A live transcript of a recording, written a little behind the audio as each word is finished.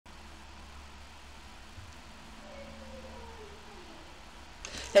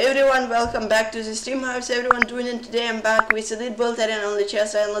Hey everyone, welcome back to the stream. How's everyone doing? And today I'm back with a little build and on the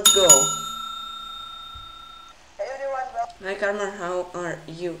chest and let's go. Hey everyone, hi Karma, how are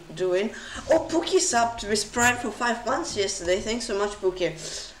you doing? Oh, Pookie subbed with Prime for 5 months yesterday. Thanks so much, Pookie.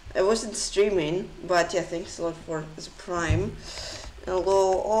 I wasn't streaming, but yeah, thanks a lot for the Prime.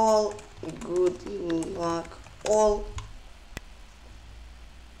 Hello all, good luck all.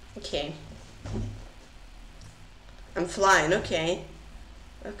 Okay. I'm flying, okay.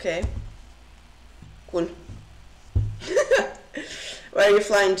 Okay. Cool. Where are you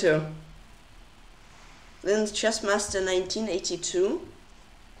flying to? Then Chessmaster 1982.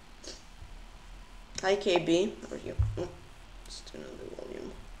 Hi KB. How are you? Oh, let's turn on the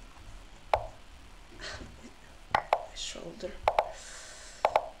volume. My shoulder.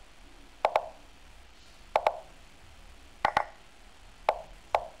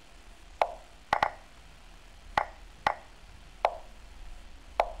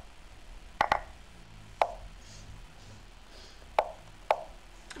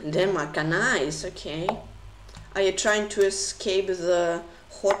 Denmark, nice, okay. Are you trying to escape the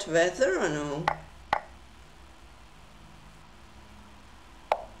hot weather or no?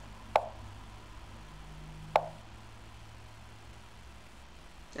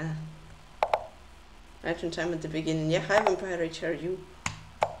 Ah. Right on time at the beginning. Yeah, hi Vampire Rich, how are you?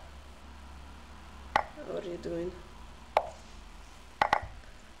 What are you doing?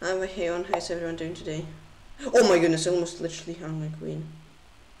 I'm hey on, how's everyone doing today? Oh my goodness, I almost literally hung my queen.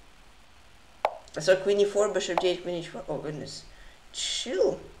 I saw queen e4, bishop d8, queen h4. Oh goodness.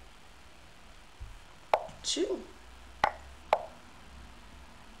 Chill. Chill.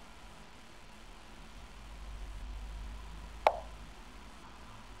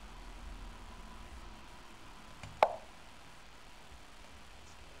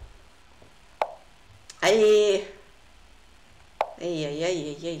 Ay.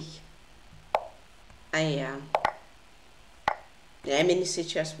 Yeah, I mean, he's a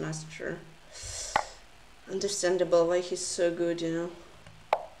chess master. Understandable why he's so good, you know.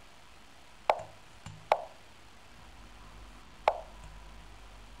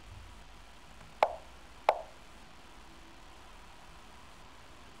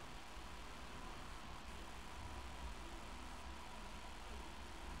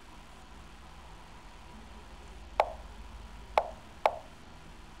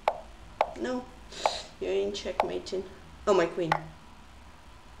 No, you're in checkmating. Oh, my queen.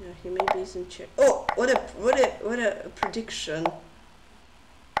 Yeah, he maybe isn't check. Oh, what a prediction.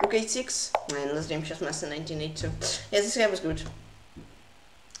 Rook h6. Let's name Chessmaster 1982. Yes, this guy was good.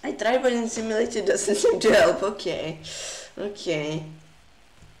 I tried, but in simulator doesn't seem to help. Okay, okay.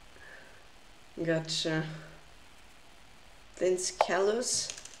 Gotcha. Prince Callus.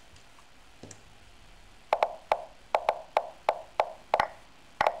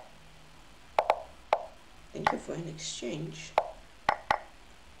 Thank you for an exchange.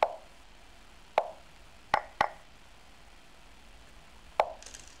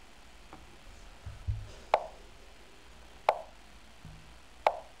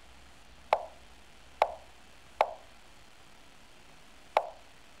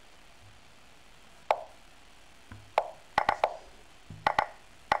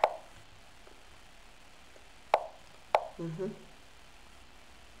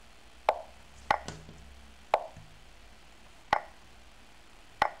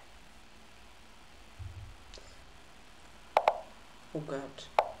 Oh God.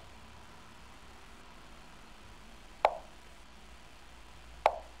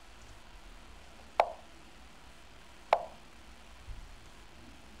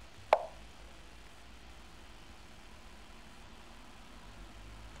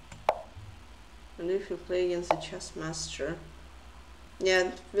 And if you play against the chess master, yeah,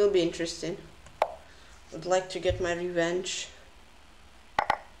 it will be interesting. I'd like to get my revenge.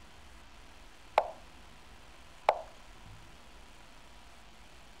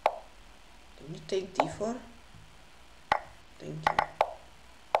 Can you take d4? Thank you.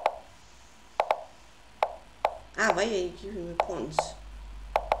 Ah, why are you giving me pawns?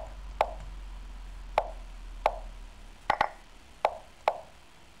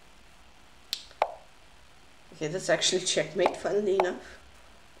 Okay, that's actually checkmate, funnily enough.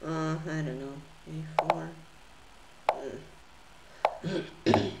 I don't know. a4.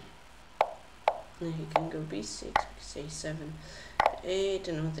 Now you can go b6, a7, 8,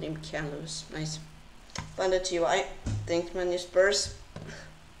 and another name Callus. Nice. Bandit UI. Thanks, man, your Spurs.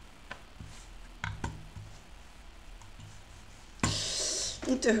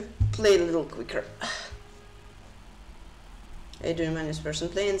 Need to play a little quicker. How you doing, man, your Spurs? I'm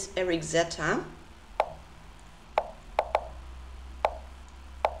playing Eric Zeta.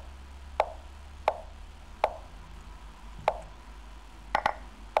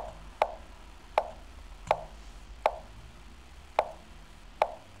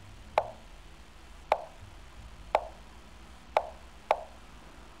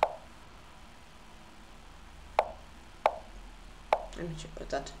 I'm not sure about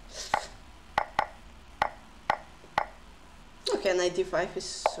that. Okay, knight d5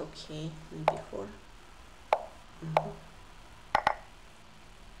 is okay. Knight d4.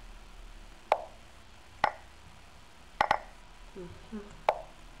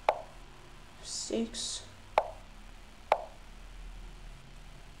 Six.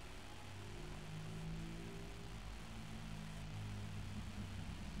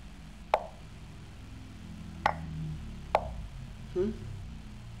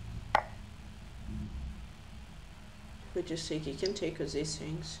 For just sake, you can take us these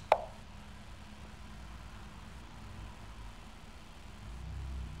things.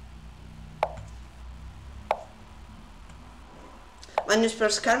 Magnus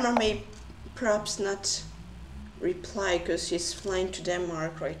PeshkaCh may perhaps not reply because he's flying to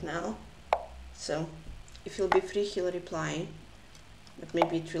Denmark right now. So if he'll be free, he'll reply. But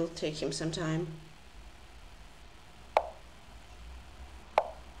maybe it will take him some time.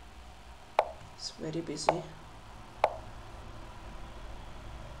 It's very busy.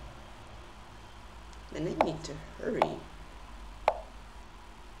 And I need to hurry.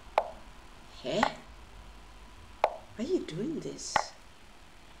 Huh? Why are you doing this?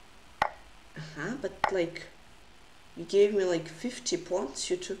 But like, you gave me like 50 points,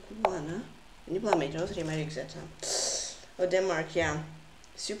 you took one, huh? Не бломить, not remake that. Oh, Denmark, yeah.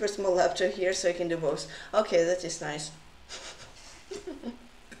 Super small laptop here, so I can do both. Okay, that is nice.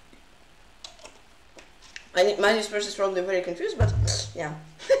 Magnus PeshkaCh is probably very confused, but yeah.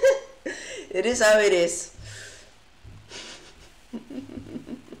 It is how it is.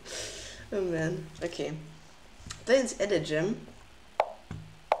 Oh man, okay. Let's add a gem.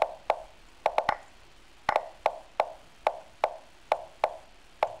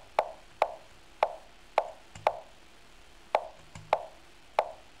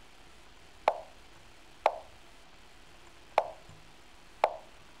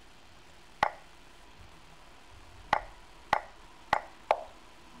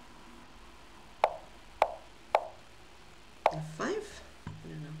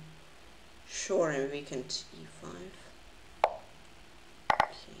 Sure, and weakened e5.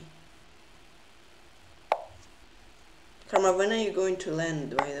 Okay. Karma, when are you going to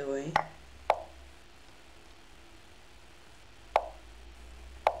land, by the way?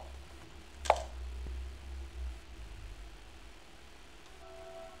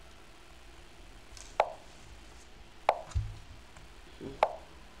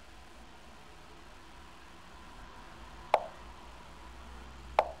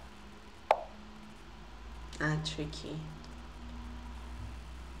 Tricky.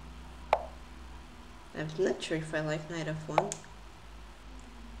 I'm not sure if I like knight f1.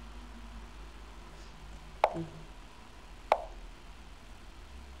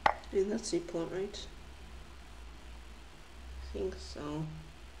 Is that c pawn, right? I think so.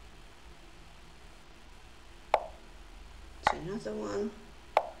 So another one.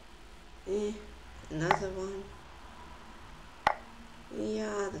 Another one.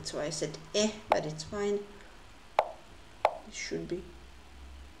 Yeah, that's why I said but it's fine. It should be.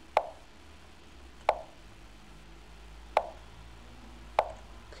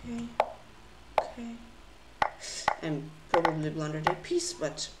 Okay. Okay. I'm probably blundered a piece,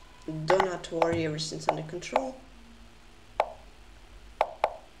 but do not worry, everything's under control.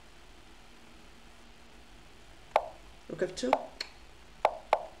 Rook f2.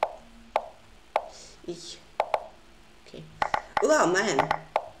 Okay. Oh man.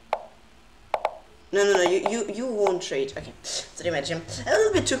 No, you won't trade. Okay, so imagine a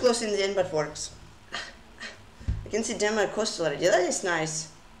little bit too close in the end, but works. I can see Denmark coastal already. That is nice.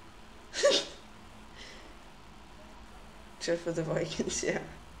 Except for the Vikings, yeah.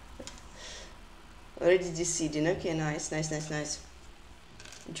 Already deciding. Okay, nice.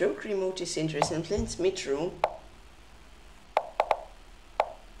 Joke remote is interesting. I'm playing mid room.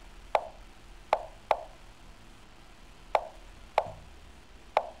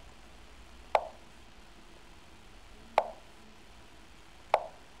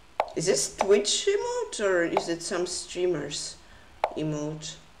 Is this Twitch emote or is it some streamers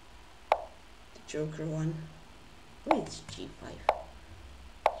emote? The Joker one. Oh, it's G5.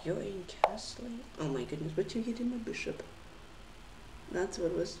 You're in castle. Oh my goodness, but you hit in my bishop. That's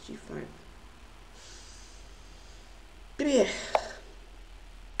what was G5. Yeah.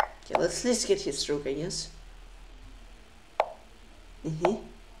 Okay, let's get his stroke, I guess.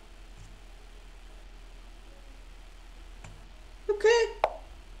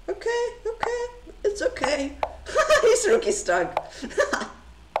 Okay, it's okay. His rook is stuck.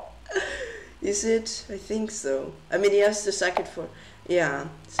 Is it? I think so. I mean, he has to sack it for... Yeah,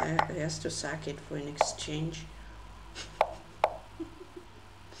 so he has to sack it for an exchange.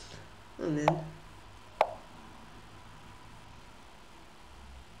 And then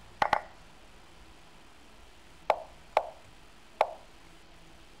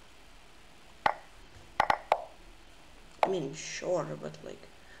I mean, sure, but like,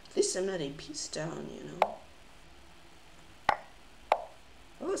 at least I'm not a piece down, you know.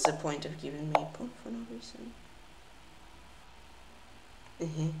 What was the point of giving me a pawn for no reason?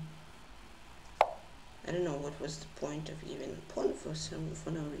 I don't know what was the point of giving a pawn for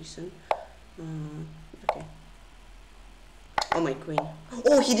no reason. Okay. Oh, my queen.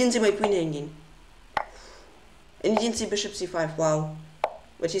 Oh, he didn't see my queen hanging. And he didn't see bishop c5. Wow.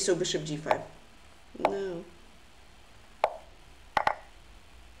 But he saw bishop g5. No.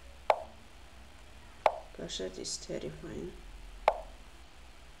 Gosh, that is terrifying.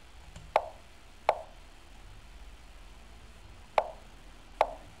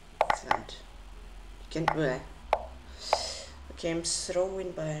 That. You can. Okay, I'm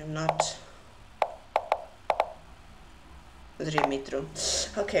throwing, but I'm not. Dream me through.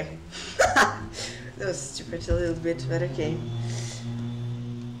 Okay. That was stupid a little bit, but okay.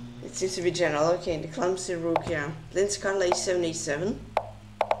 It seems to be general. Okay, the clumsy rook, yeah. Then Scarla a7, a7.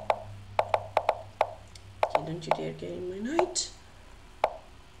 Okay, don't you dare get in my knight.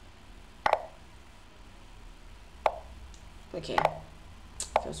 Okay.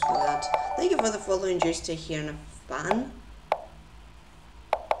 Goes for that. Thank you for the follow. Enjoy, stay here and have fun.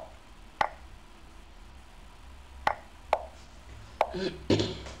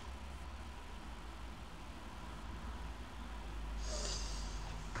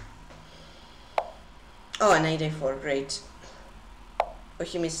 Oh, knight a4, great. Oh,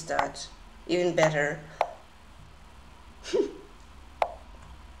 he missed that. Even better.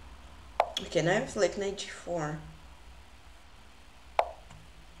 Okay, now I have like knight g4.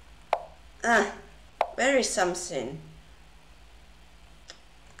 Ah, where is something?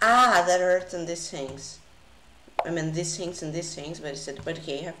 Ah, that hurts on these things. I mean, these things and these things, but I said, but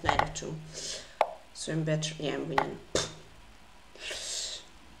okay, I have knight f2. So I'm better. Yeah, I'm winning.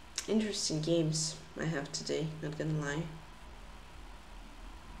 Interesting games I have today, not gonna lie.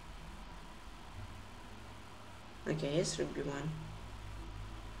 Okay, yes, rook b1.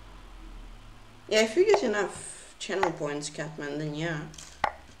 Yeah, if you get enough channel points, Catman, then yeah.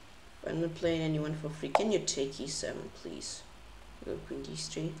 But I'm not playing anyone for free. Can you take e7, please? Go queen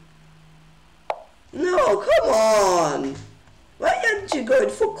d3. No, come on! Why aren't you going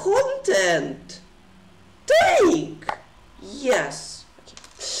for content? Take! Yes. Okay.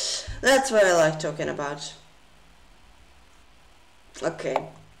 That's what I like talking about. Okay.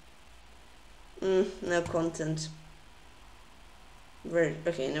 No content. Very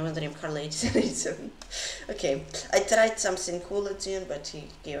okay, no wonder I'm Carl 87. Okay, I tried something cool at the end, but he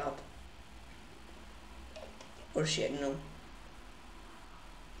gave up. Or she, I don't know.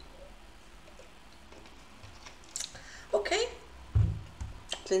 Okay.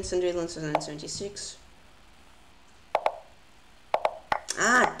 Clinton Drillens 1976.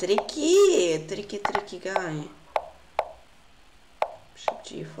 Ah, tricky guy. Bishop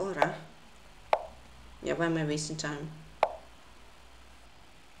g4, huh? Yeah, why am I wasting time?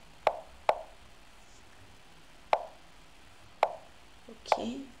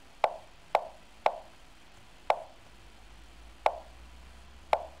 Okay.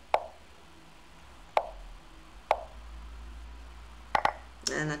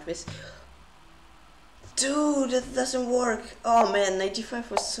 And that was. Dude, that doesn't work. Oh man,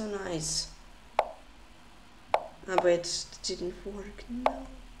 95 was so nice. Ah, but it didn't work. No.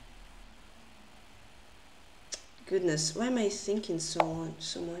 Goodness, why am I thinking so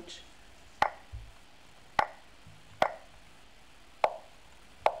much?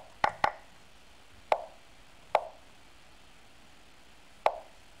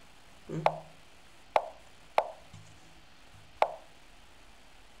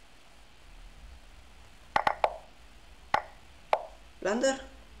 Blunder?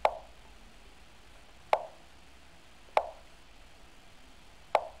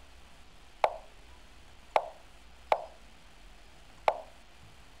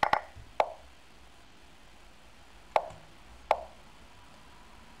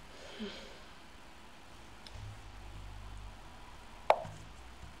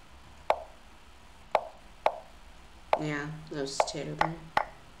 Yeah, that was terrible.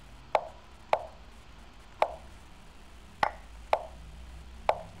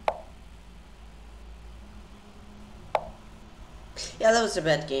 Yeah, that was a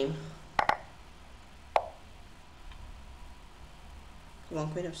bad game. Come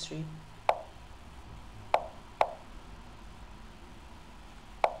on, queen f3.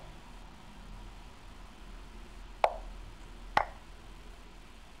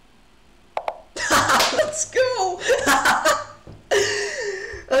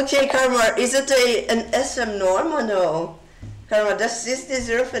 Okay, Karma, is it an SM norm or no? Karma, does this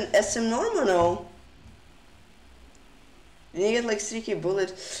deserve an SM norm or no? You get like streaky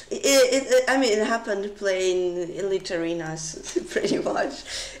bullet. I mean, it happened playing elite arenas, pretty much.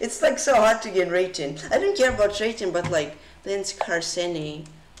 It's like so hard to get rating. I don't care about rating, but like playing Scarseni,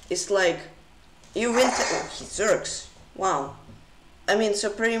 it's like you win. Oh, he zerks. Wow. I mean, so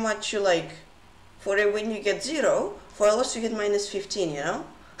pretty much you like, for a win you get 0, for a loss you get -15, you know?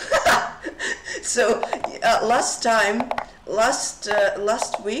 So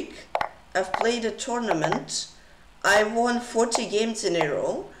last week I've played a tournament. I won 40 games in a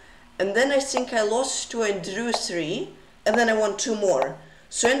row, and then I think I lost 2 and drew 3, and then I won 2 more.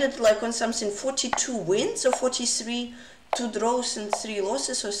 So I ended like on something 42 wins or 43, 2 draws and 3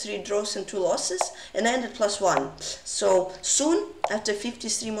 losses, or 3 draws and 2 losses, and I ended +1. So soon, after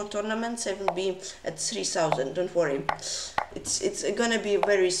 53 more tournaments, I will be at 3,000. Don't worry, it's gonna be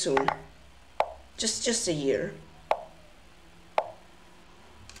very soon. Just a year.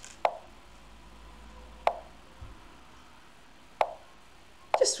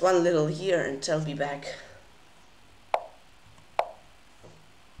 Just one little year and I'll be back.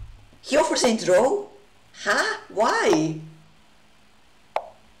 He offers a draw? Huh? Why?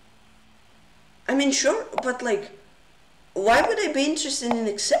 I mean, sure, but like, why would I be interested in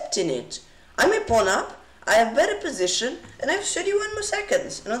accepting it? I'm a pawn up, I have better position, and I have 31 more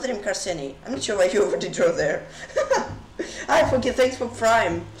seconds. Another him Karseni. I'm not sure why you offered a draw there. I forget, thanks for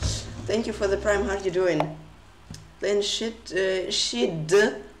Prime. Thank you for the Prime, how are you doing? Then Shid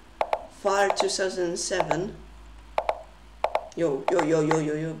Far 2007. Yo, be a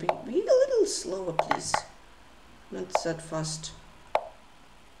little slower, please. Not that fast.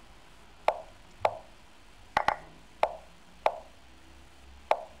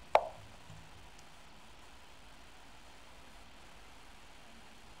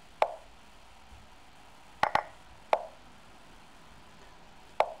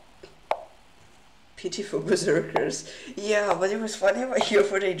 Pity for berserkers. Yeah, but it was funny when you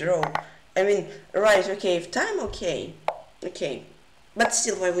for a draw. I mean, right, okay, if time, okay. But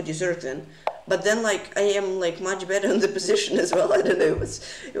still, why would you zerk then? But then, like, I am, like, much better in the position as well. I don't know, it was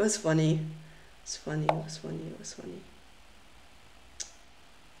funny. It was funny.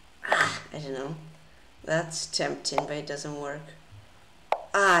 Ah, I don't know. That's tempting, but it doesn't work.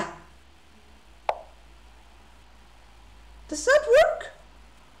 Ah. Does that work?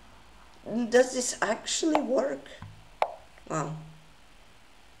 Does this actually work? Wow.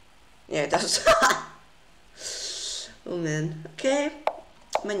 Yeah, it does. Oh man. Okay.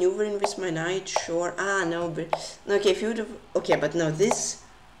 Maneuvering with my knight, sure. Ah, no, but okay, if you would have. Okay, but no, this.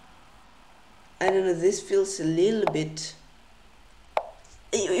 I don't know, this feels a little bit.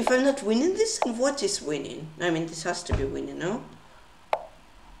 If I'm not winning this, then what is winning? I mean, this has to be winning, no?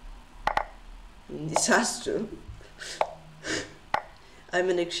 This has to. I'm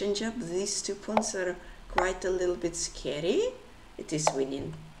an exchange up. These 2 pawns are quite a little bit scary. It is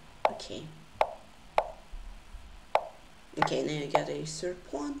winning. Okay. Okay, now you got a 3rd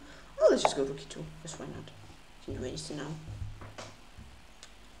pawn. Oh, let's just go rook e2. Yes, why not? Can do anything now.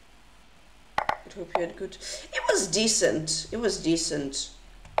 I hope you had good. It was decent. It was decent.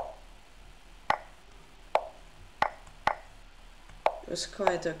 It was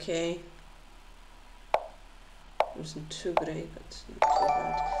quite okay. It wasn't too great, but not too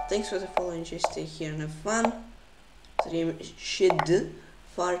bad. Thanks for the following. Just stay here and have fun. Stream Shid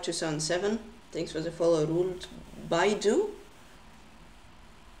Far 2007. Thanks for the follow. Ruled by do.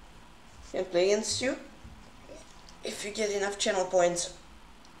 Can play against you if you get enough channel points.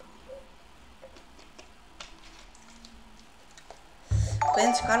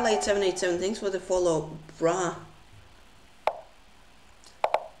 Plans Carla 8787. Thanks for the follow, bruh.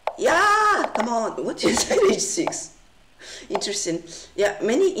 Yeah, come on. What is h6? Interesting. Yeah,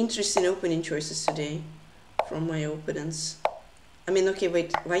 many interesting opening choices today from my opponents. I mean, okay,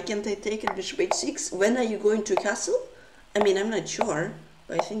 wait. Why can't I take it bishop h6? When are you going to castle? I mean, I'm not sure,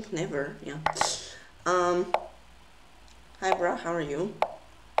 but I think never. Yeah. Hi, bro. How are you?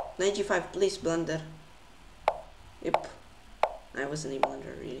 95, please, blunder. Yep. I wasn't a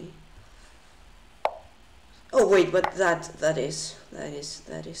blunder, really. Oh wait, but that is.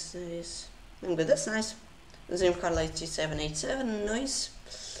 I'm good. That's nice. Zoom Carla 8787. Nice.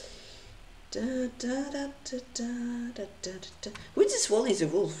 Who is this Wally the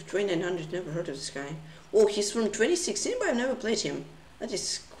Wolf? 2900. Never heard of this guy. Oh, he's from 2016, but I've never played him. That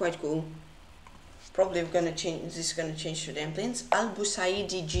is quite cool. Probably gonna change. This is gonna change to damn planes. Al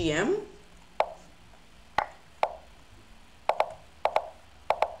Busaidi GM.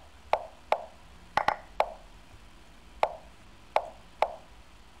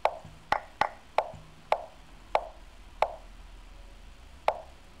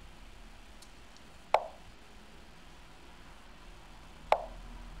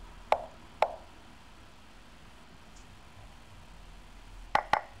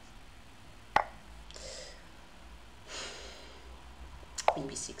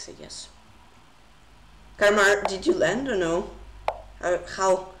 Queen b6, I guess. Karma, did you land or no?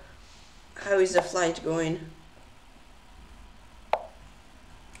 How is the flight going?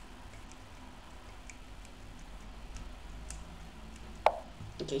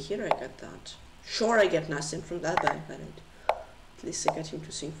 Okay, here I got that. Sure, I get nothing from that, but at least I got him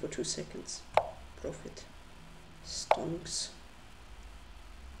to sing for 2 seconds. Profit. Stonks.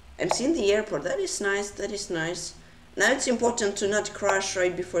 I'm seeing the airport. That is nice. That is nice. Now it's important to not crash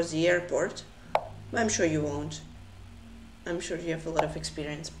right before the airport. But I'm sure you won't. I'm sure you have a lot of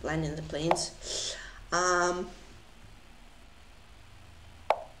experience planning the planes. No,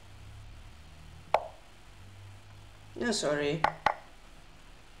 sorry.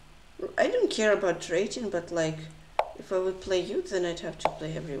 I don't care about rating, but like, if I would play you, then I'd have to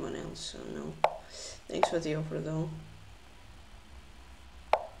play everyone else. So no. Thanks for the offer, though.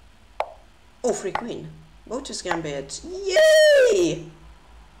 Oh, free queen. Botus Gambit. Yay!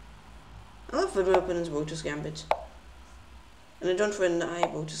 I love when my opponents Botus Gambit. And I don't win I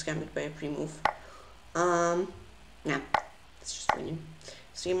Botus Gambit by a pre-move. Nah, it's just winning.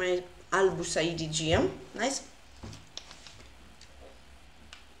 See my Al Busaidi GM. Nice.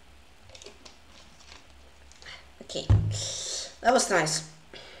 Okay. That was nice.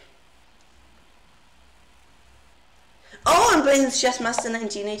 Oh, I'm playing Chessmaster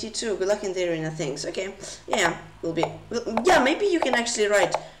 1982. Good luck in the arena things. Okay. Yeah, yeah, maybe you can actually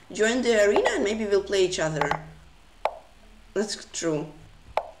join the arena and maybe we'll play each other. That's true.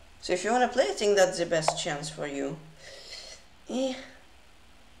 So if you want to play, I think that's the best chance for you. Yeah.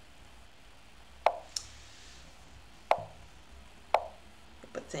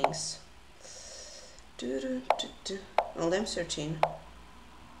 But thanks. Well, I'm 13.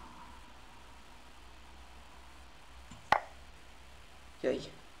 Yoy.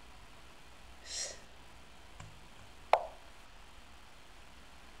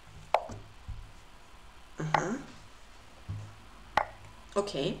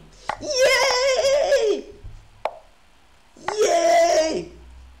 Okay. Yay! Yay!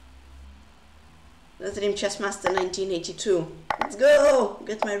 LiveStream Chessmaster 1982. Let's go!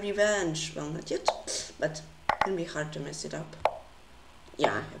 Get my revenge. Well, not yet, but it'll be hard to mess it up.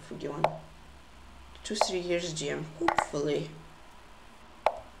 Yeah, I have 41. 2-3 years GM, hopefully.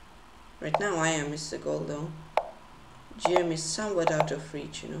 Right now I am is the goal though. GM is somewhat out of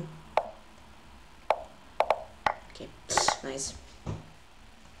reach, you know. Okay, nice.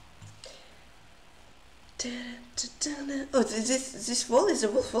 Oh, this wall is a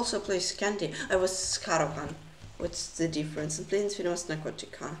wolf also plays Candy. I was Skarohan. What's the difference? I'm playing Finos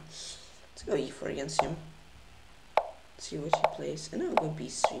Narcotica. Let's go E4 against him. See what he plays. And I'll go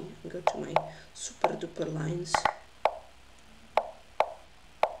B3 and go to my super duper lines.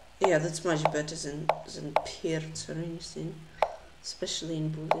 Yeah, that's much better than Pirts or anything. Especially in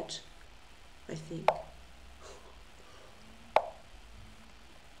bullet, I think.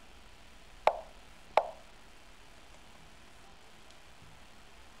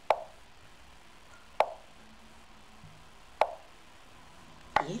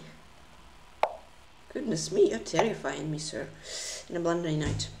 Yeah. Goodness me, you're terrifying me, sir. In a blundering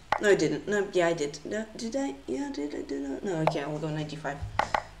night. No, I didn't. No, yeah, I did. No, did I? Yeah, did I? Did I? No, okay, I'll go 95.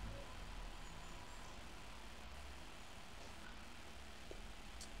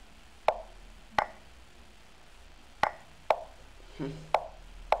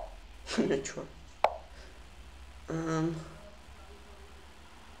 I'm not sure.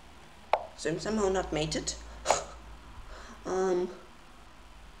 So I'm somehow not mated. Huh?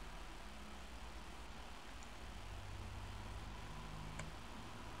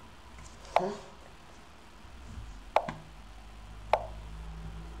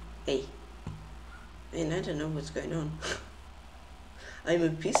 Hey. Man, I don't know what's going on. I'm a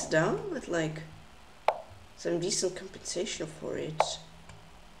piece down with like some decent compensation for it.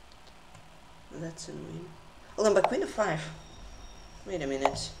 Well, that's annoying. Hold on, but Queen of 5. Wait a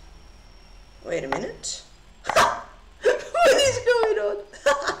minute. Wait a minute. What is going on?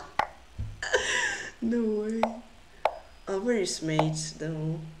 No way. Oh, where is mate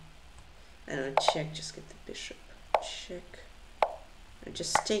though? I don't know, check, just get the bishop. Check. Or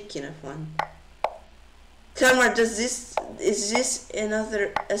just take in F1. Kalmar, is this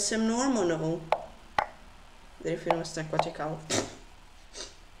another SM norm or no? Therefore, must narcotic out.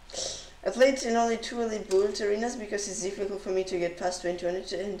 I played in only 2 elite bullet arenas because it's difficult for me to get past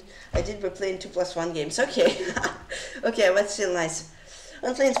 2020, and I did by playing 2+1 games. Okay. Okay, but still nice.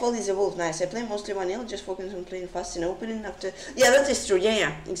 I'm playing Fold is Evolved, nice. I play mostly 1L, just focus on playing fast and opening after. Yeah, that is true.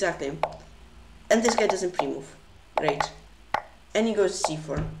 Yeah, exactly. And this guy doesn't pre-move. Great. And he goes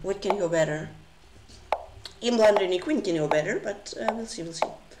C4. What can go better? Even blunder any queen can know better, but we'll see, we'll see.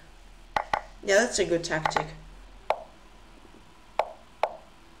 Yeah, that's a good tactic.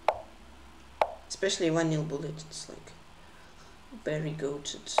 Especially 1-0 bullet, it's like very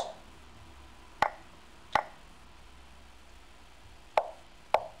goated.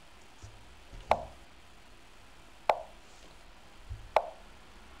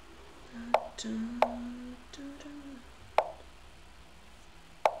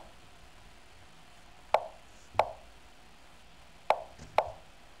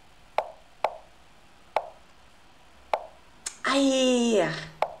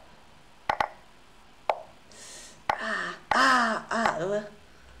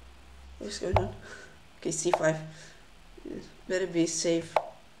 What's going on? Okay, c5. Better be safe.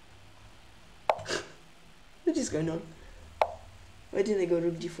 What is going on? Why didn't I go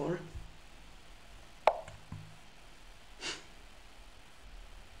rook d4?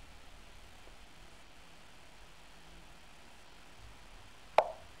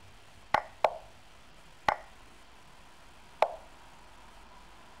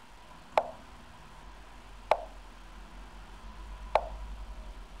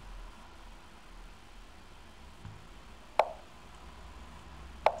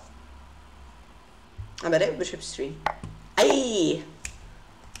 Better bishop 3. Aye!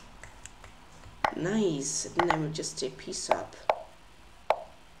 Nice. And then I will just take piece up.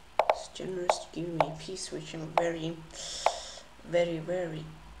 It's generous to give me a piece, which I'm very, very, very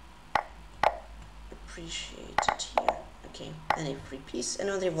appreciated here. Okay, and a free piece.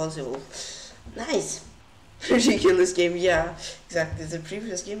 Another revolvable. Nice! Ridiculous game, yeah, exactly. The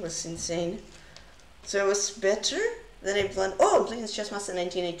previous game was insane. So it was better than I planned. Oh, I'm playing Chessmaster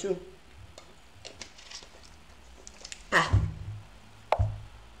 1982.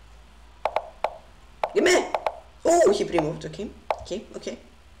 Give me! Oh, he removed. Okay, okay, okay.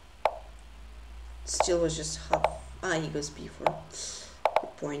 Still was just half. Ah, he goes b4.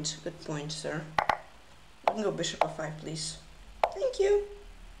 Good point, sir. You can go bishop f5, please. Thank you.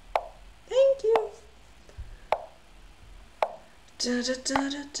 Thank you. Da, da, da,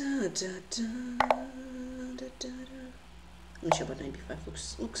 da, da, da, da, da, da. I'm not sure about knight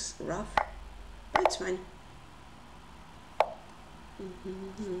b5 looks rough, but it's fine.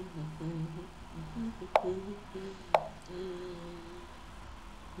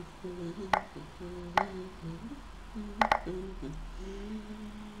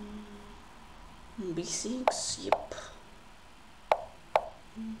 B6, yep.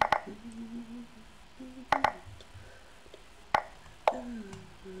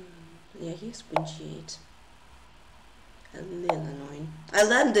 Yeah, he's queen g8. A little annoying. I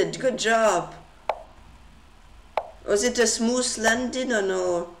landed, good job. Was it a smooth landing or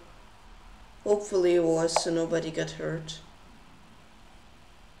no? Hopefully it was, so nobody got hurt.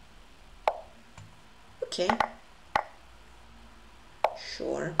 Okay.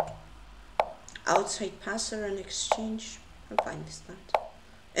 Sure. Outside passer and exchange. I'm fine with that.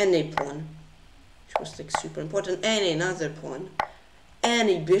 And a pawn, which was like super important. And another pawn. And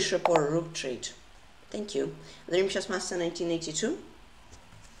a bishop or a rook trade. Thank you. The Chessmaster 1982.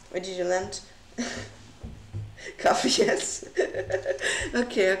 Where did you land? Coffee, yes.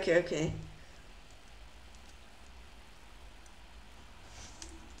 Okay, okay, okay.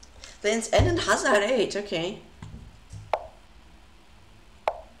 Then it's Ed and Hazard 8, okay.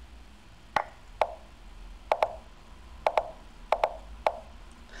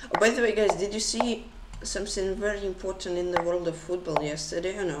 Oh, by the way, guys, did you see something very important in the world of football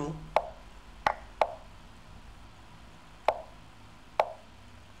yesterday or no?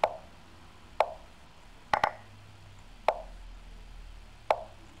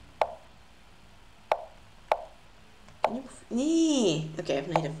 Okay, I have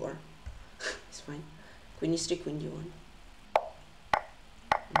knight f4. It's fine. Queen e3, queen d1.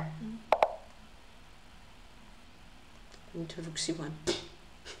 Queen to rook c1.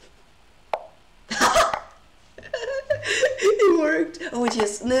 It worked. Oh, it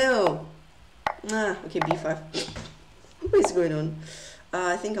is. No. Ah, okay, b5. What is going on?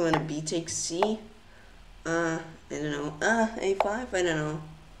 I think I'm gonna b takes c. I don't know. A5. I don't know.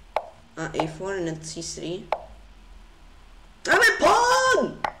 A4 and then c3. Ah, my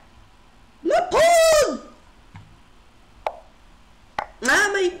pawn! My pawn! Ah,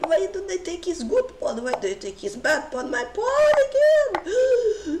 why don't they take his good pawn? Why do they take his bad pawn? My pawn again!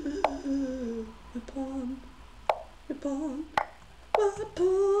 My pawn. My pawn. My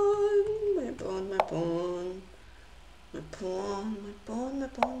pawn. My pawn. My pawn. My pawn. My pawn. My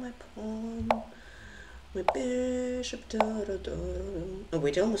pawn. My pawn. My bishop. Da, da, da. Oh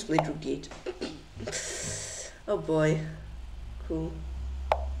wait, I almost played rook d8. Oh boy. Cool.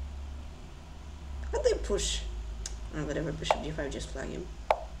 But they push. Oh, whatever, bishop d5, just flag him.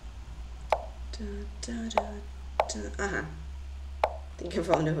 I think I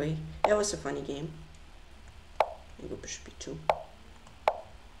found a way. That was a funny game. I go bishop b2.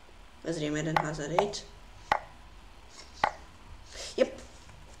 As Riemann and Hazard 8. Yep.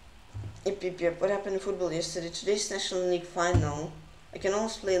 Yep. What happened in football yesterday? Today's National League final. I can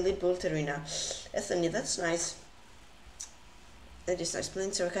almost play Elite Bolt Arena. Anthony, that's nice. That is nice.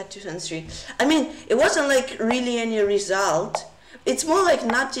 Playing PeshkaCh 2 and 3. I mean, it wasn't like really any result. It's more like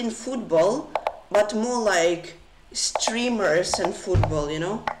not in football, but more like streamers and football, you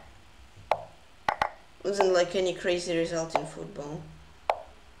know? Wasn't like any crazy result in football.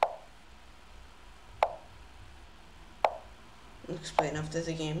 I'll explain after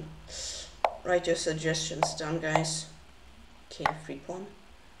the game. Write your suggestions down, guys. Okay, free pawn.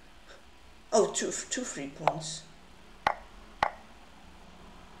 Oh, two free pawns.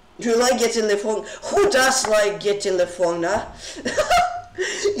 Do you like getting the phone? Who does like getting the phone, huh?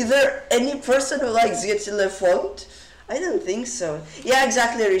 Is there any person who likes getting the phone? I don't think so. Yeah,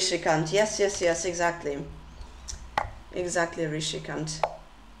 exactly, Rishikant. Yes, exactly. Exactly, Rishikant.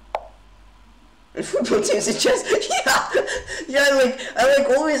 And football teams in chess. Yeah, I like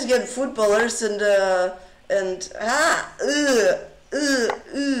always get footballers and oh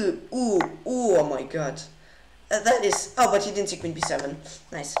my god. That is, oh, but he didn't see queen b7.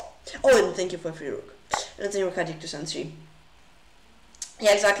 Nice. Oh, and thank you for free rook. Let's say PeshkaCh 2 and 3.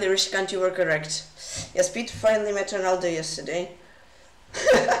 Yeah, exactly, Rishikant, you were correct. Yes, Pete finally met Ronaldo yesterday.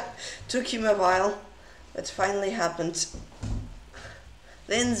 Took him a while, but finally happened.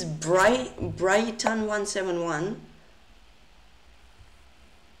 Then's Brighton 171.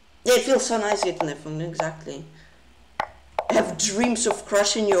 Yeah, it feels so nice getting the phone, exactly. Have dreams of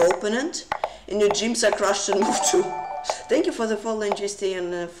crushing your opponent, and your dreams are crushed and move to. Thank you for the follow, GST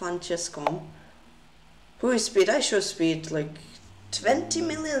and fun chess.com. Who is Speed? I show Speed like 20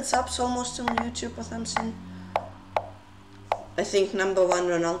 million subs almost on YouTube or something. I think #1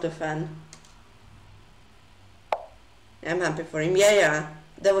 Ronaldo fan. I'm happy for him. Yeah.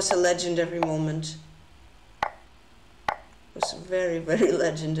 That was a legendary moment. It was very, very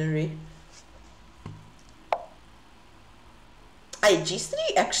legendary.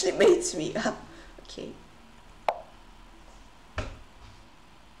 G3 actually mates me up. Okay.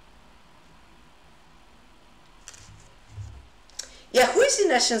 Yeah, who is in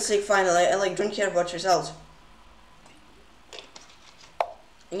Nations League final? I like don't care about results.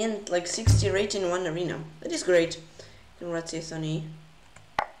 Again, like 60 rating in one arena. That is great. Congrats, Anthony.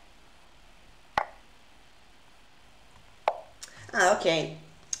 Okay.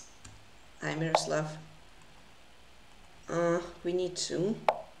 Hi, Miroslav. We need to.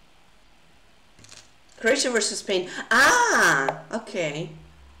 Croatia versus Spain. Okay.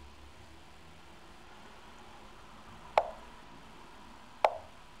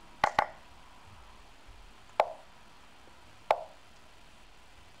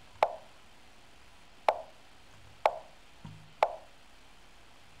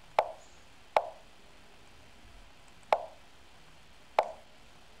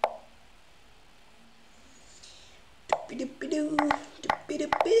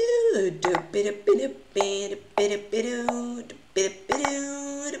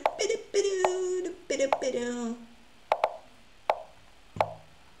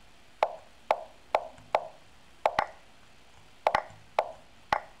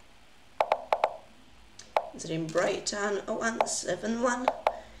 It's in Brighton 171.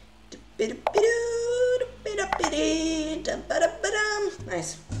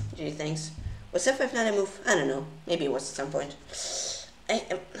 Nice. Gee, thanks. Was F5 not a move? I don't know. Maybe it was at some point. I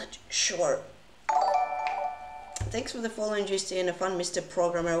am not sure. Thanks for the following, GST, and a fun Mr.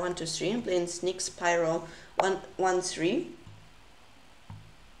 Programmer 123. I'm playing Sneak Spyro 113.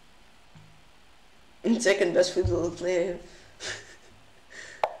 Second best football player.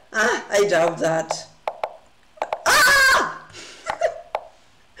 I doubt that.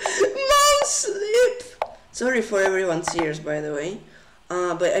 Mouse slip! Sorry for everyone's ears, by the way.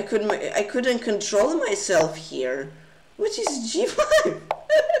 But I couldn't control myself here. What is G5?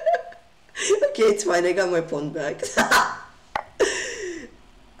 Okay, it's fine, I got my pawn back.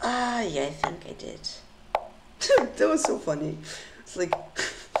 Yeah, I think I did. That was so funny. It's like...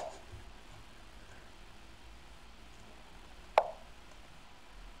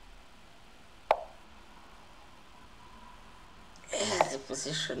 yeah, the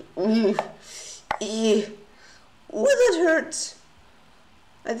position. Ooh, that hurts.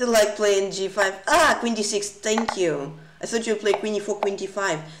 I don't like playing G5. Queen D6, thank you. I thought you would play Queen E4, Queen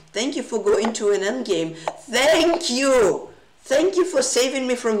D5. Thank you for going to an endgame. Thank you! Thank you for saving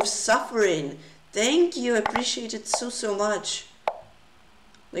me from suffering. Thank you, I appreciate it so much.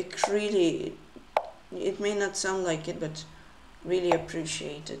 Like really, it may not sound like it, but really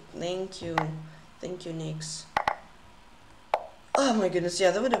appreciate it. Thank you, Nix. Oh my goodness,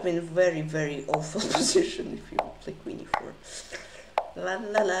 yeah, that would have been a very awful position if you play Queen e4. La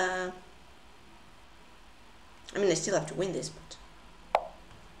la la. I mean, I still have to win this, but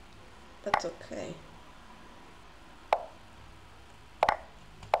that's okay.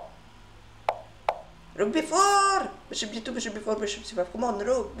 Rook b4! Bishop d2, bishop b4, bishop c5. Come on,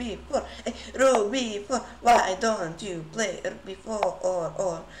 rook b4. Hey, rook b4. Why don't you play rook b4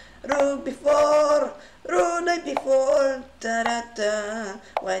 or rook b4? Rook knight b4. Da da da.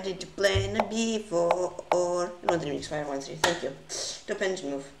 Why did you play knight b4 or? No, the remix 513. Thank you. Top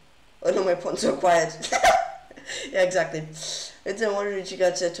engine move. Oh no, my pawn's so quiet. Yeah, exactly. It's a wonder that you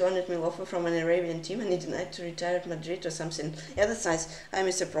got a 200 mil offer from an Arabian team and he denied to retire at Madrid or something. Yeah, that's nice. I'm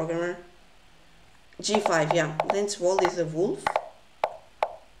Mr. Programmer. G5, yeah. Lens wall is a wolf.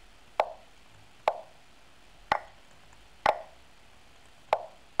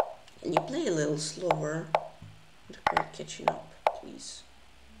 And you play a little slower. Not quite catching up, please.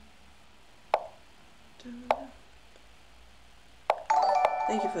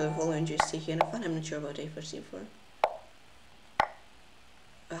 Thank you for the follow and just taking fun. I'm not sure about A4,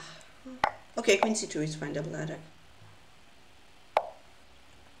 C4. Okay, Queen C2 is fine, double attack.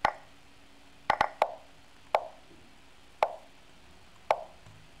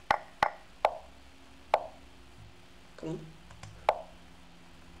 Come on.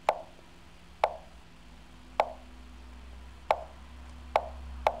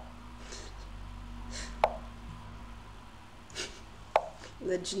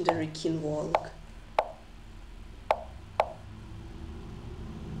 Legendary king walk.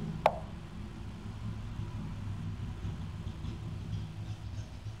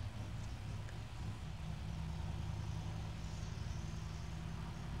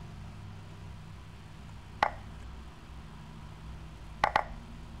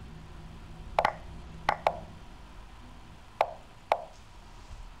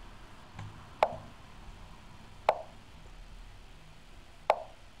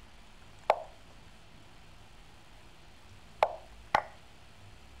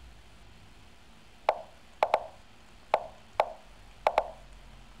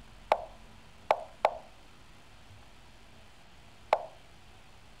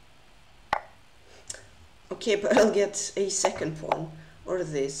 Okay, but I'll get a second pawn, or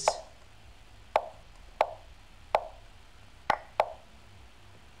this.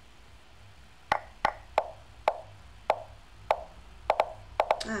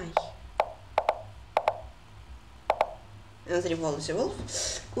 Aye. And the wolf is a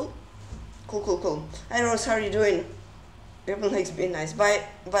wolf. Cool. Cool. Hi Rose, how are you doing? Everyone likes being nice. Bye,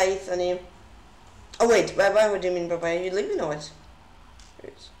 Anthony. Oh wait, bye. What do you mean bye? Are you leaving or what?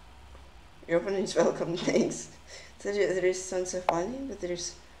 Your opponent is welcome, thanks. So there is sons of funny, but there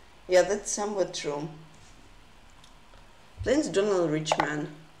is... Yeah, that's somewhat true. Plains Donald Richman.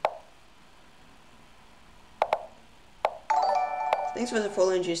 Thanks for the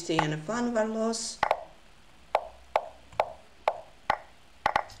following GST and a fun, Varlos.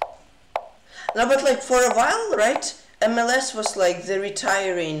 No, but like for a while, right? MLS was like the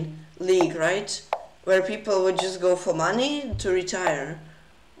retiring league, right? Where people would just go for money to retire.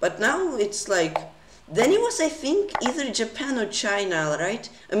 But now it's like, then it was, I think, either Japan or China, right?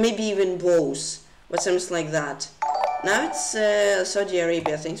 Or maybe even both, or something like that. Now it's Saudi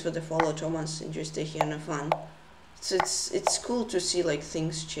Arabia. Thanks for the follow, Thomas. Enjoy stay here and have fun. So it's cool to see like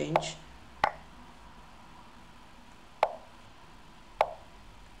things change.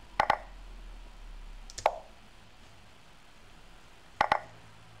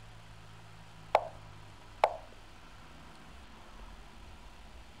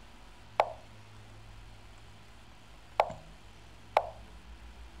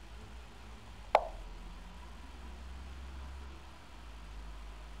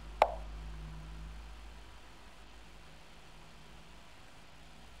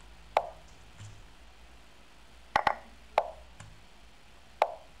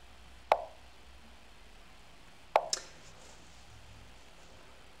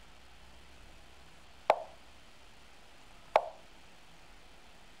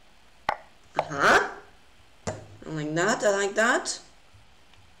 I like that.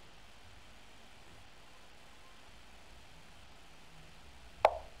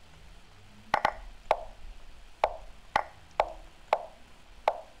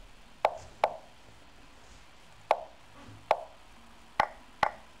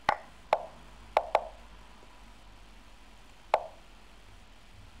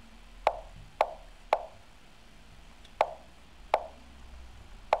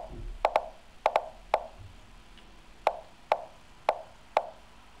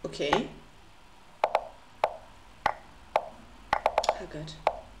 okay. Oh god.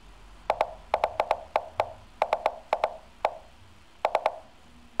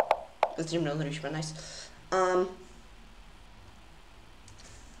 LiveStream no nourishment, nice.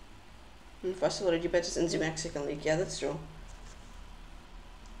 Fossil already better in the Mexican League, yeah, that's true.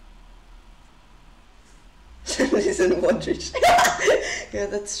 Listen, Modric. Yeah,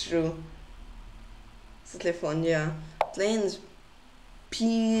 that's true. Tykhon, yeah. Planes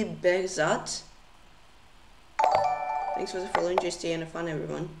PeshkaCh. Thanks for the following, JST, and fun,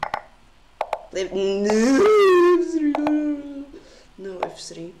 everyone. No, F3. No,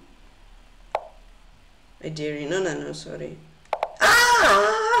 F3. I dare you. No, sorry.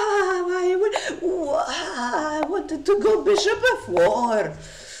 Ah! I wanted to go bishop f4.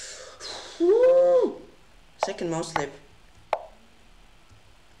 Second mouse slip.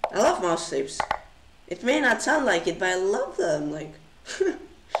 I love mouse slips. It may not sound like it, but I love them. Like,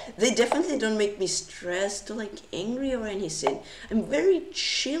 they definitely don't make me stressed or like angry or anything. I'm very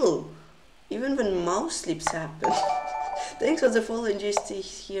chill, even when mouse slips happen. Thanks for the follow and just stay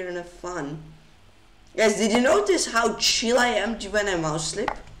here and have fun. Guys, did you notice how chill I am when I mouse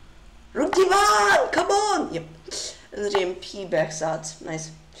slip? Rook D1, come on! Yep. And the MP PeshkaCh,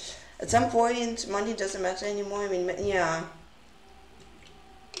 nice. At some point, money doesn't matter anymore. I mean, yeah.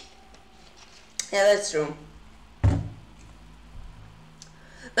 Yeah, that's true.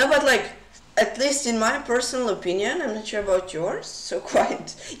 No, but like, at least in my personal opinion, I'm not sure about yours, so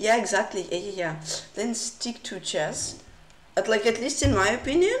quite. Yeah, exactly. Yeah. Then stick to chess. At least in my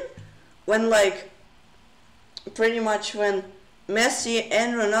opinion, when like, pretty much when Messi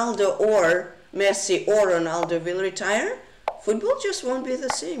and Ronaldo or Messi or Ronaldo will retire, football just won't be the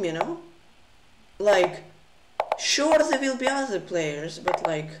same, you know? Like, sure there will be other players, but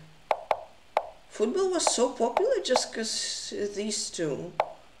like, football was so popular just because these two.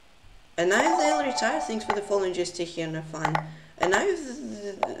 And now if they'll retire, thanks for the following, just stay here and have fun. And now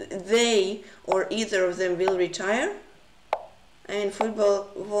if they or either of them will retire, I mean, football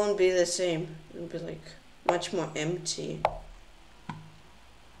won't be the same. It'll be like much more empty.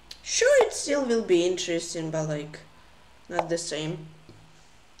 Sure, it still will be interesting, but like, not the same.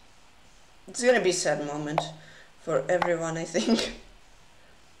 It's gonna be a sad moment for everyone, I think.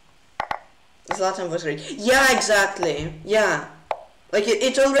 Zlatan was great. Yeah, exactly. Yeah. Like,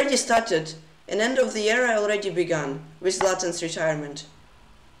 it already started. An end of the era already begun with Zlatan's retirement.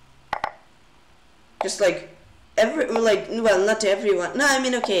 Just like, well, not everyone. No, I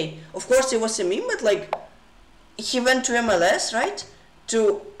mean, okay. Of course it was a meme, but like, he went to MLS, right?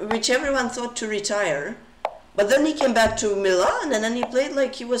 To which everyone thought to retire. But then he came back to Milan and then he played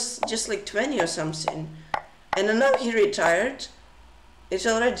like he was just like 20 or something. And then now he retired. It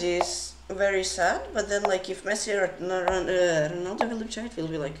already is very sad, but then like if Messi or Ronaldo will retire, it will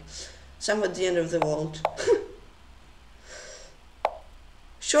be like somewhat the end of the world.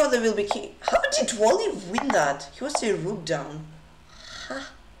 Sure, there will be king. How did Wally win that? He was a rook down. Huh?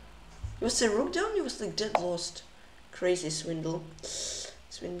 He was a rook down? He was like dead lost. Crazy swindle.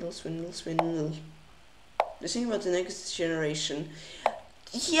 Swindle. The thing about the next generation.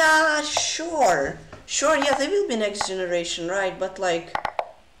 Yeah, sure, yeah, there will be next generation, right? But like,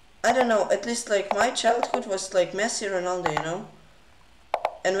 I don't know, at least like my childhood was like Messi, Ronaldo, you know?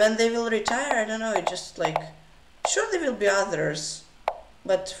 And when they will retire, I don't know, it just like, sure there will be others,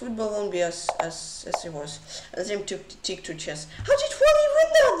 but football won't be as it was. And then tick to chess. How did Wally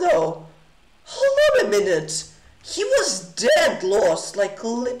win that though? Hold on a minute. He was dead lost, like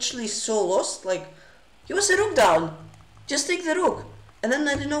literally so lost, like, he was a rook down. Just take the rook. And then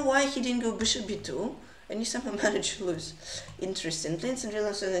I don't know why he didn't go bishop b2. And he somehow managed to lose. Interesting. Plains in real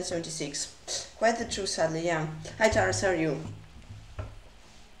life 76. Quite the truth, sadly, yeah. Hi Taras, how are you?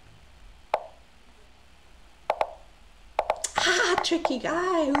 Ah, tricky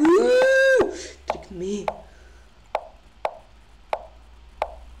guy. Woo! Trick me.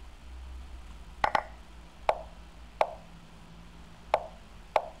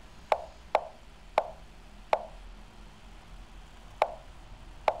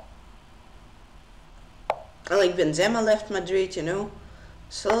 Like Benzema left Madrid, you know,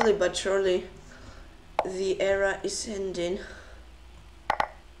 slowly but surely the era is ending.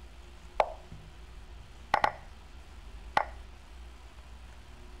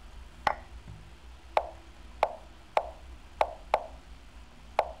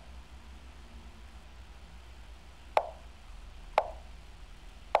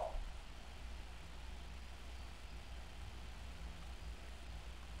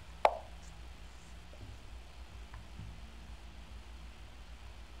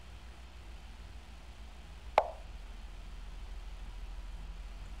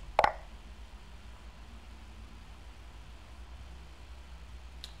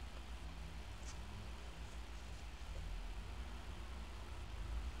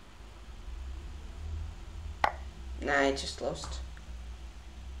 Nah, I just lost.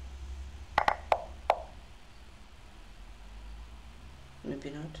 Maybe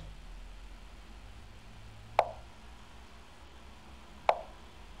not.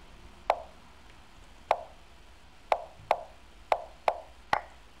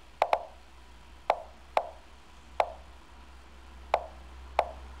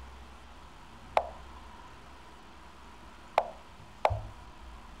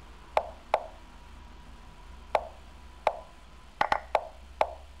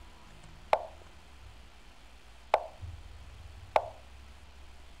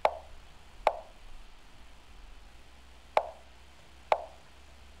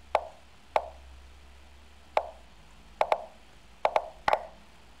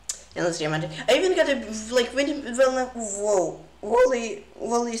 And let's remind it. I even got a like winning. Well, whoa,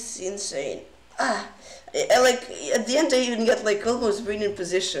 Wally's insane. I like at the end I even got like almost winning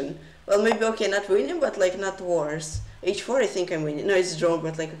position. Well, maybe okay, not winning, but like not worse. H4, I think I'm winning. No, it's draw,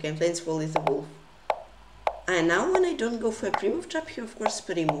 but like okay, I'm playing Wally the wolf. And now when I don't go for a pre-move trap, he of course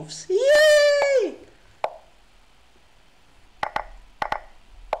pre-moves. Yay!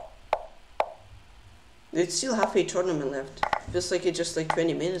 It's still halfway tournament left. Feels like it's just like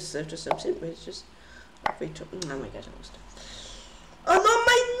 20 minutes left or something, but it's just halfway tournament. Oh my god, I lost. Oh no,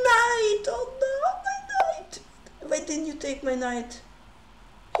 my knight! Oh no, my knight! Why didn't you take my knight?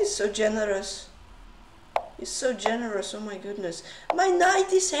 He's so generous. He's so generous, oh my goodness. My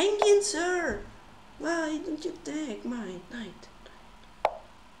knight is hanging, sir! Why don't you take my knight?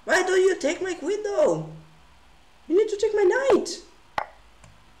 Why don't you take my queen though? You need to take my knight!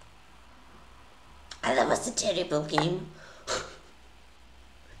 Ah, that was a terrible game.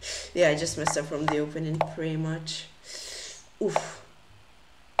 Yeah, I just messed up from the opening pretty much. Oof.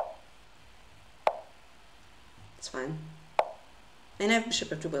 It's fine. And I have bishop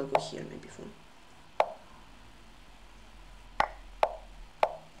f2, I'll go here maybe for.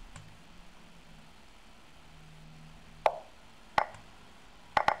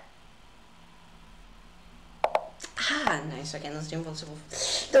 Ah, nice. Okay, let's do impossible.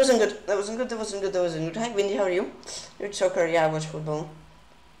 That wasn't good. That wasn't good. That wasn't good. That wasn't good. Hi, Windy. How are you? You're soccer. Yeah, I watch football.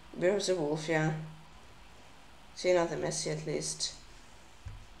 Where's the wolf? Yeah. See, not a Messi at least.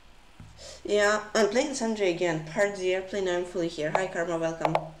 Yeah, I'm playing Sanjay again. Part the airplane. I'm fully here. Hi, Karma.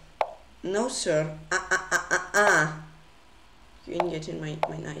 Welcome. No, sir. You ain't getting my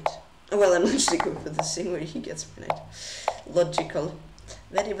knight. Oh, well, I'm actually going for the thing where he gets my knight. Logical.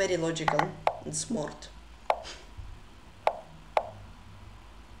 Very, very logical and smart.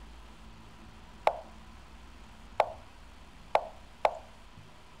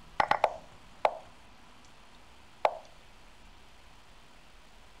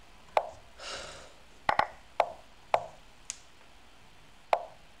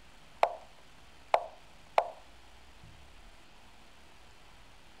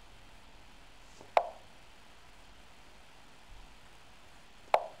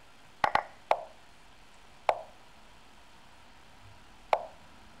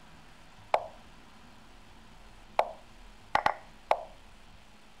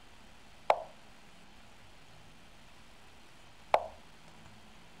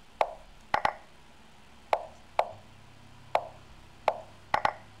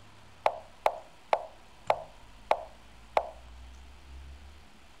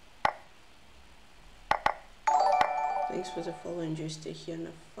 Thanks for the follow and just stay here and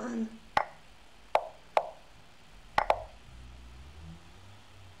have fun.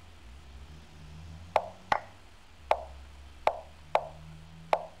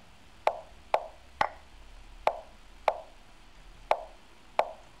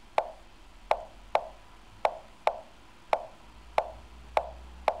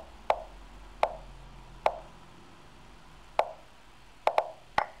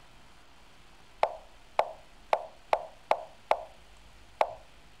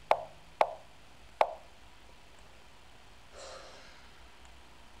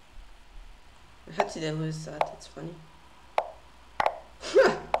 How did I lose that? It's funny.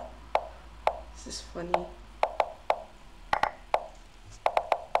 This is funny.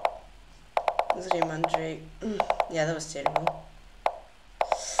 Andre. Yeah, that was terrible.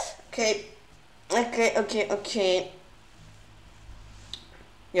 Okay.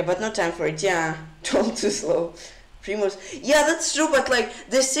 Yeah, but no time for it. Yeah, told too slow. Primos. Yeah, that's true, but like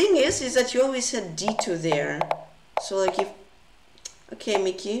the thing is that you always had D2 there. So like if okay,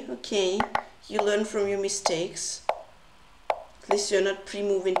 Mickey, okay. You learn from your mistakes. At least you're not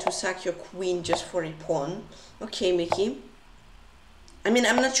pre-moving to sack your queen just for a pawn. Okay, Mickey. I mean,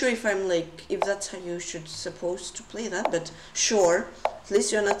 I'm not sure if I'm like, if that's how you should supposed to play that, but sure. At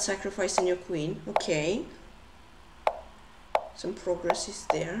least you're not sacrificing your queen. Okay. Some progress is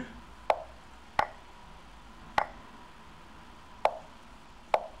there.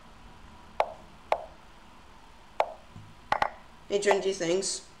 Hey, 20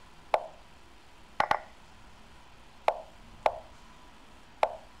 things.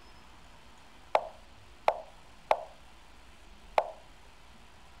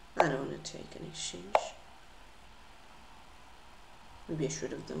 I don't want to take an exchange. Maybe I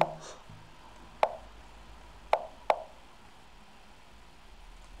should have done.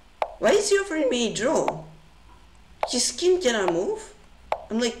 Why is he offering me a draw? His skin cannot move?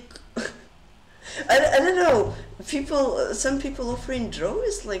 I'm like... I don't know. Some people offering draw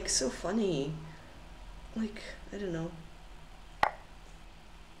is like so funny. Like, I don't know.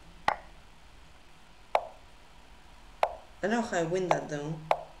 I know how I win that though.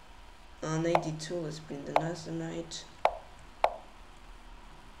 On 82, let's bring the Nazar Knight.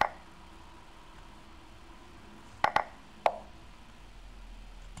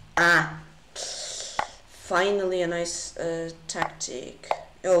 Ah! Finally a nice tactic.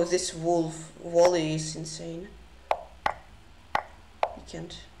 Oh, this wolf volley is insane. We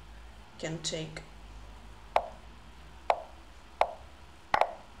can't take.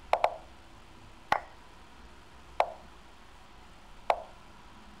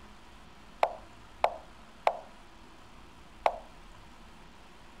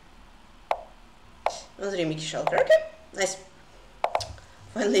 Another Mickey Shulker. Okay, nice.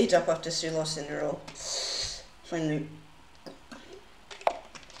 Finally it up after 3 losses in a row. Finally.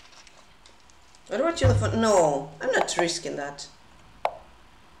 What about you, elephant? No, I'm not risking that.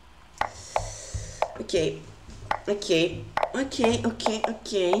 Okay. I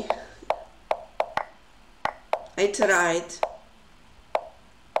tried.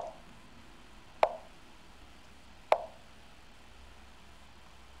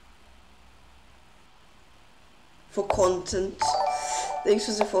 For content. Thanks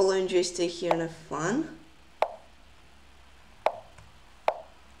for the follow, enjoy, stay here and have fun.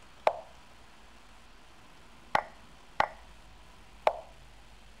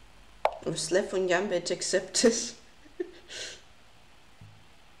 Oh, Slap on Gambit accepted.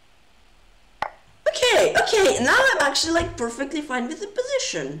 Okay, now I'm actually like perfectly fine with the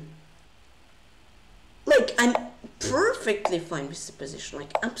position. Like, I'm perfectly fine with the position,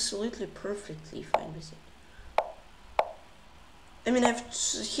 like absolutely perfectly fine with it. I mean,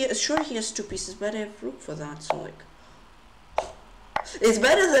 sure he has 2 pieces, but I have rook for that, so like... It's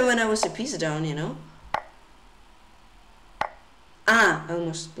better than when I was a piece down, you know? Ah, I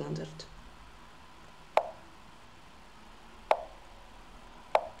almost blundered.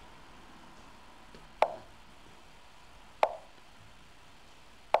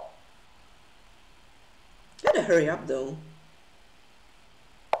 Gotta hurry up though.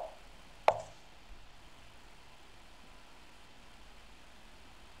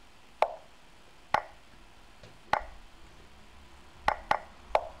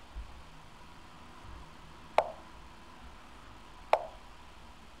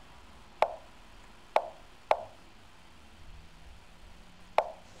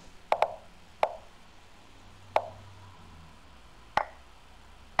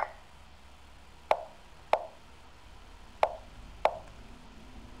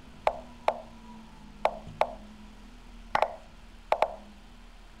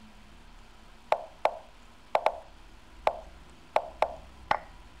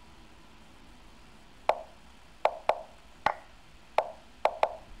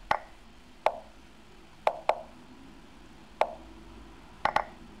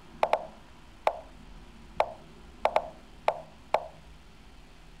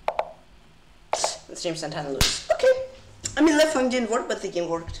 Stream Santana lose. Okay. I mean, left wing didn't work, but the game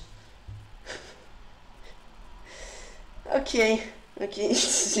worked. Okay.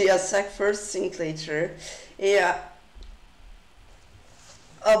 Yeah, sack first, think later. Yeah.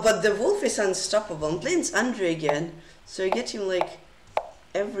 Oh, but the wolf is unstoppable. I'm playing Andre again, so I get him like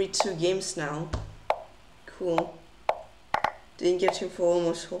every 2 games now. Cool. Didn't get him for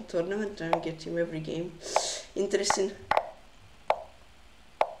almost whole tournament, now I get him every game. Interesting.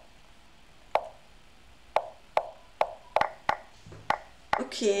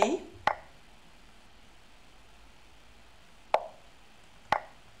 Okay.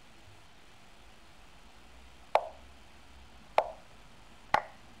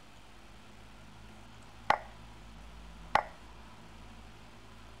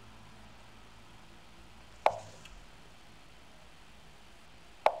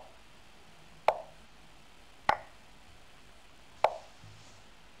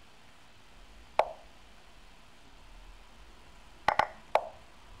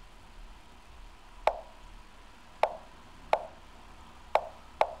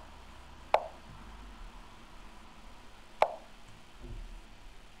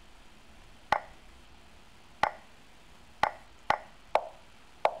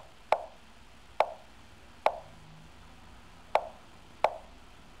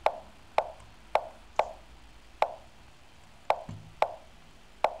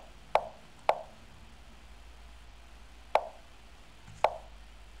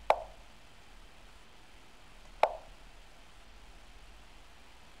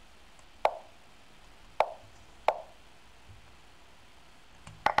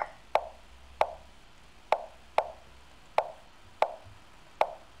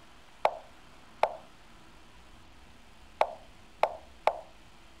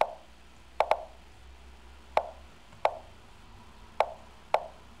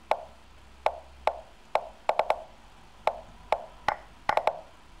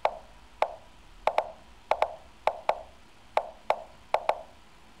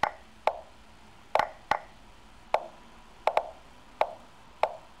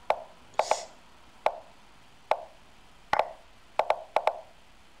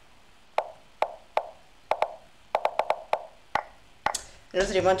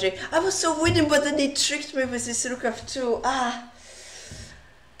 Another boundary. I was so winning, but then he tricked me with this rook f2.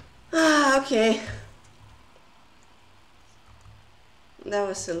 Okay. That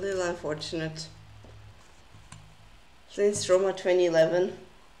was a little unfortunate. Since Roma 2011.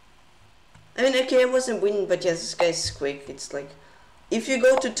 I mean, okay, I wasn't winning, but yes, this guy's quick. It's like, if you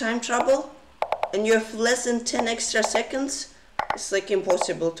go to time trouble and you have less than 10 extra seconds, it's like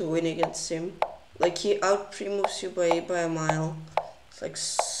impossible to win against him. Like, he out pre-moves you by a mile. It's like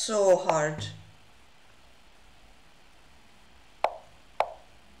so hard.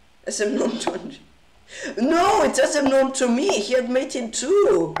 SM known to No, it doesn't known to me. He had mate in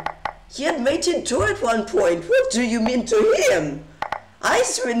 2. He had mate in 2 at one point. What do you mean to him? I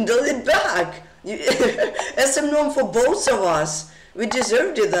swindled it back. SM known for both of us. We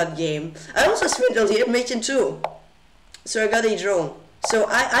deserved it that game. I also swindled. He had mate in 2. So I got a draw. So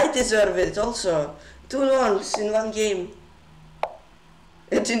I deserve it also. 2 lawns in one game.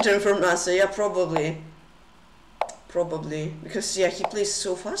 It's in turn for Massa, yeah, probably. Probably. Because, yeah, he plays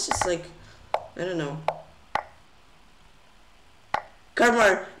so fast, it's like, I don't know.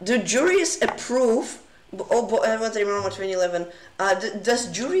 Karmar, do juries approve, I want to remember 2011, does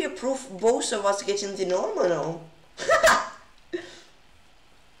jury approve both of us getting the norm or no?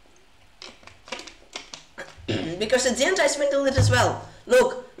 Because at the end I swindled it as well.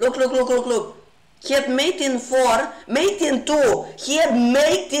 Look. He had mate in 4, mate in 2. He had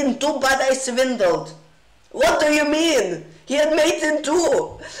mate in 2, but I swindled. What do you mean? He had mate in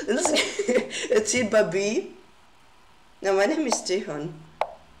 2. It's it, Babi. No, my name is Tykhon.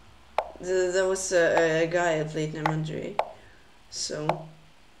 There was a guy I played named Andre. So,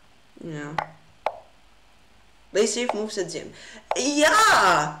 yeah. Play safe moves at the end.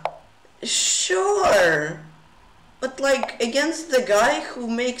 Yeah! Sure! But like, against the guy who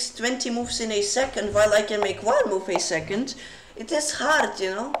makes 20 moves in a second while I can make 1 move a second, it is hard, you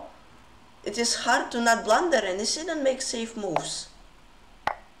know? It is hard to not blunder and sit and make safe moves.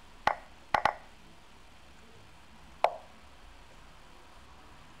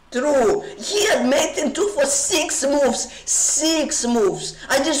 True. He had mate in 2 for 6 moves. 6 moves.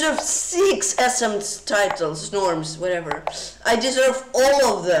 I deserve 6 SM titles, norms, whatever. I deserve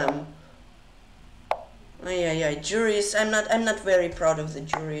all of them. Juries. I'm not very proud of the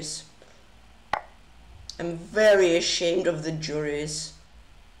juries. I'm very ashamed of the juries.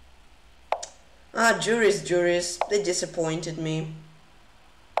 Juries. They disappointed me.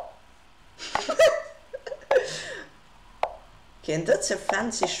 Okay, and that's a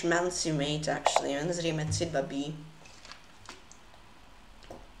fancy schmancy mate actually. I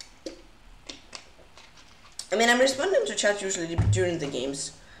mean, I'm responding to chat usually during the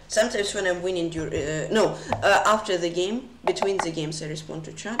games. Sometimes when I'm winning, after the game, between the games I respond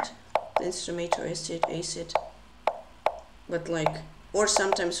to chat. The instrumentor, acid. But like, or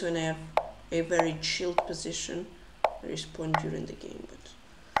sometimes when I have a very chilled position, I respond during the game. But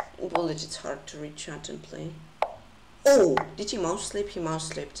in bullet it's hard to read chat and play. Oh, did he mouse slip? He mouse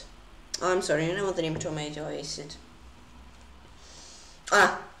slipped. Oh, I'm sorry, I don't want the name tomato acid.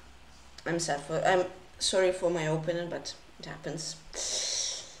 I'm sorry for my opener, but it happens.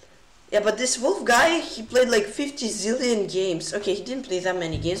 Yeah, but this Wolf guy, he played like 50 zillion games. Okay, he didn't play that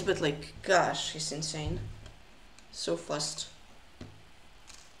many games, but like, gosh, he's insane. So fast.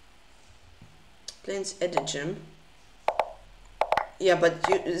 Plains Edegem. Yeah, but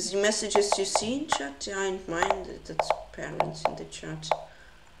the messages you see in chat, I don't mind. That's parents in the chat.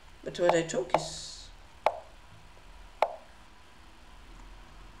 But what I talk is...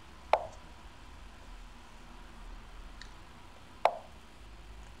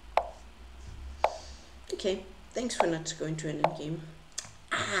 Okay, thanks for not going to an endgame.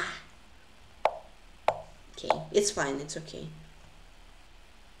 Okay, it's fine, it's okay.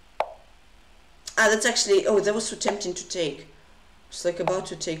 That's actually, that was so tempting to take. I was like about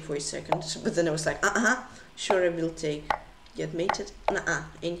to take for a second, but then I was like, sure I will take. Get mated?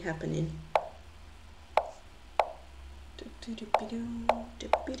 Ain't happening.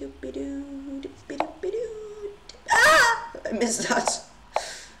 I missed that.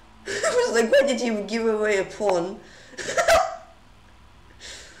 I was like, why did you give away a pawn?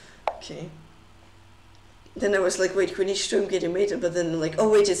 Okay. Then I was like, wait, Queen H2, I'm getting mated, but then I'm like, oh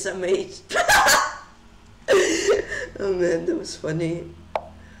wait, it's a mate. Oh man, that was funny.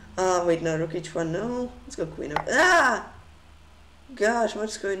 Wait, no, Rook H1, no. Let's go Queen up. Gosh,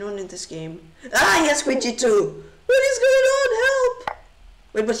 what's going on in this game? Yes, Queen G2. What is going on? Help!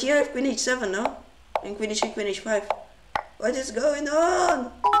 Wait, but here I have Queen H7, no? And Queen H8, Queen H5. What is going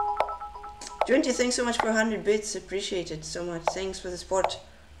on? 20, thanks so much for 100 bits. Appreciate it so much. Thanks for the support.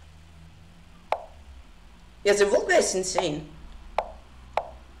 Yeah, the Wolf guy is insane.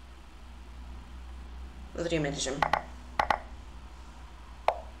 Reimagine.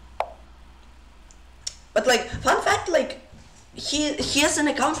 But like, fun fact, like, he has an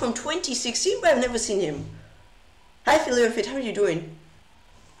account from 2016, but I've never seen him. Hi Philofit, how are you doing?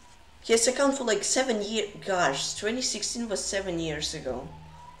 He has an account for like 7 years. Gosh, 2016 was 7 years ago.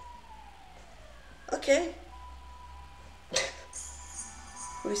 Okay.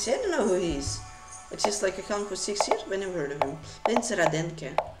 Who is he? I don't know who he is. It's just like account for 6 years, but I never heard of him. Vince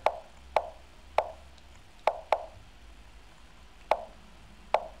Radenke.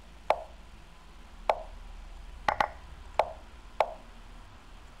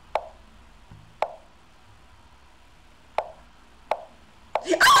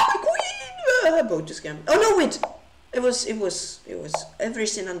 About to scam. Oh no, wait! It was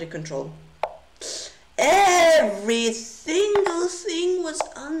everything under control. Every single thing was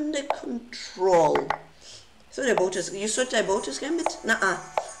under control. So the boat is, you thought the boat is gambit? Nuh-uh.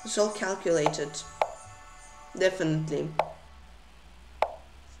 It's all calculated. Definitely.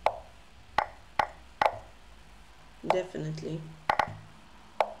 Definitely.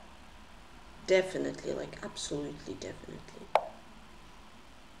 Definitely, like absolutely definitely.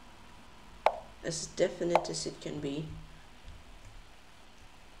 As definite as it can be.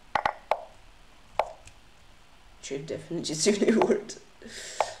 Sure, definite is really a word.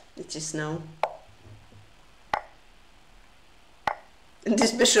 It is now. And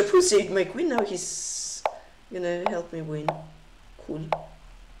this bishop who saved my queen, now he's gonna help me win. Cool.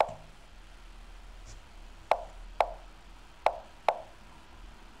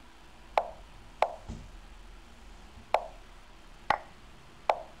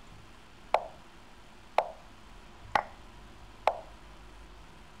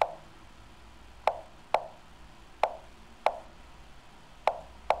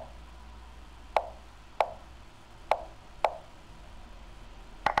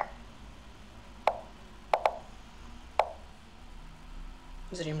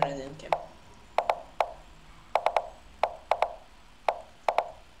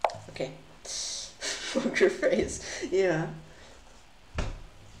 Okay. Poker face. Yeah.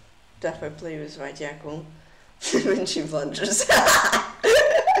 That I play with right, yeah, cool. When she blunders.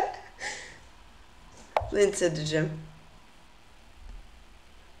 Lynn said the gym.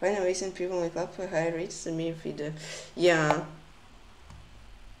 Why not recent people make up for higher rates than me if we do? Yeah.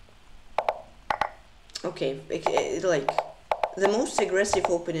 Okay, like the most aggressive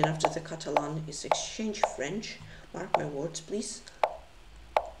opening after the Catalan is exchange French. Mark my words, please.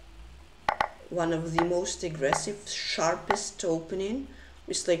 One of the most aggressive, sharpest opening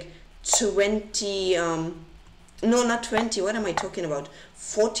is like 20, no, not 20, what am I talking about?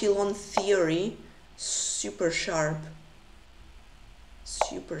 40 long theory, super sharp.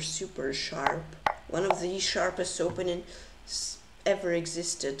 Super sharp. One of the sharpest openings ever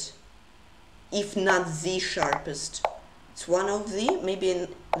existed. If not the sharpest. It's one of the, maybe in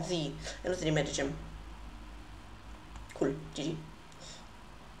the. Another Medicem. Cool, GG.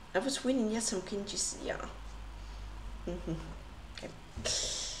 I was winning, yes, I'm just, yeah. Okay.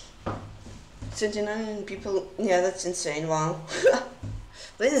 29 people, yeah, that's insane, wow.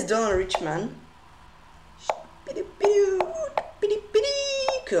 Ladies don't rich man.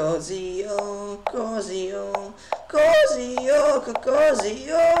 Cosio, cosio, cosio,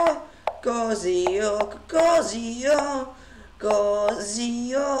 cosio. Cosio, cosio, cosio,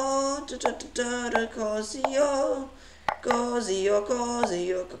 cosio, cosio,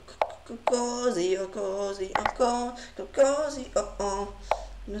 cosio, cosio, cosio,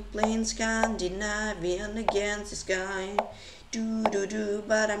 not playing Scandinavian against the sky. Do,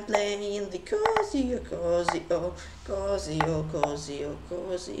 but I'm playing the cosio, cosio, cosio, cosio,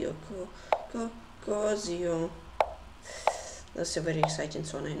 cosio, cosio. That's a very exciting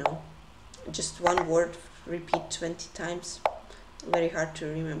song, I know. Just one word, repeat 20 times. Very hard to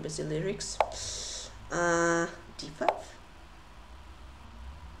remember the lyrics. D5.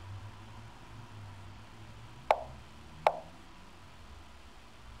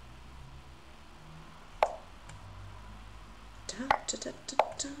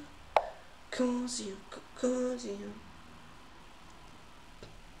 Cosio, cosio.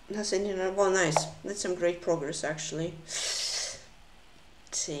 That's Indian. Well, nice. That's some great progress, actually.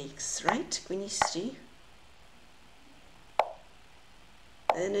 Takes, right? Queen e3.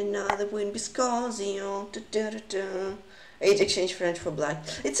 And another win, Biscosio. 8 exchange French for black.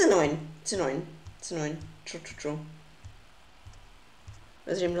 It's annoying. It's annoying. It's annoying. True.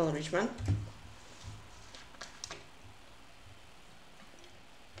 Let's dream little rich man.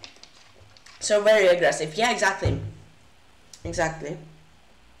 So very aggressive. Yeah, exactly. Exactly.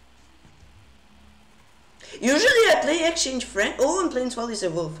 Usually I play exchange French. Oh, I'm playing Swell is a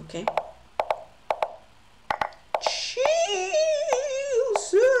wolf, okay.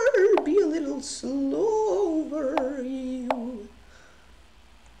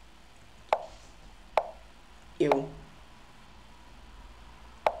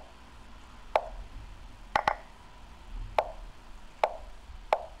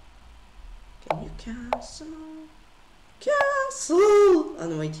 Can you castle? Castle! Oh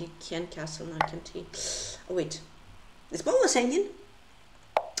no, wait, he can't castle now, can't he? Oh wait, this ball was hanging.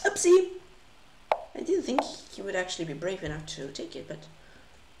 Oopsie! I didn't think he would actually be brave enough to take it, but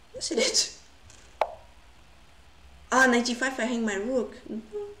yes he did. Ah, 95, I hang my rook.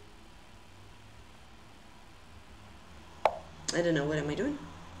 I don't know, what am I doing?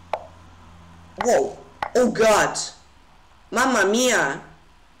 Whoa! Oh god! Mamma mia!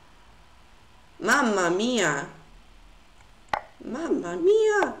 Mamma mia! Mamma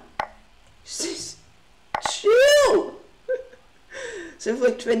mia! Chill! So I have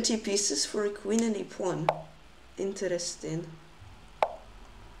like 20 pieces for a queen and a pawn. Interesting.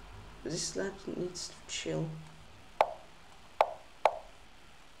 This lad needs to chill.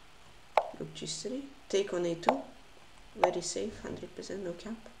 Rook g3. Take on a2. Very safe, 100%, no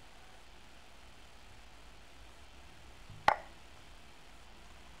cap.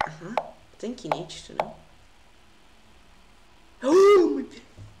 Thinking h2 now. Oh my god!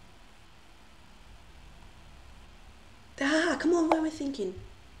 Ah, come on, what am I thinking?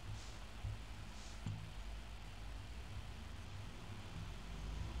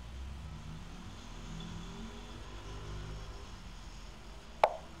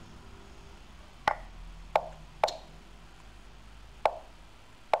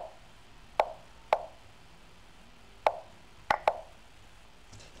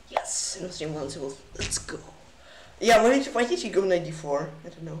 Yes, nothing invincible. Let's go. Yeah, why did he go 94? I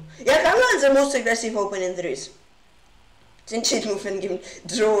don't know. Yeah, Kamla is the most aggressive opponent there is. 78 move and give him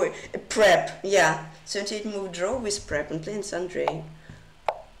draw prep. Yeah, 78 move draw with prep and playing Sandre.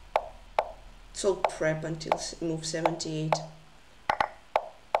 It's all prep until move 78.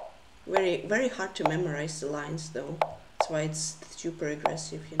 Very hard to memorize the lines though. That's why it's super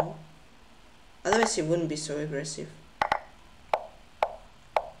aggressive, you know. Otherwise he wouldn't be so aggressive.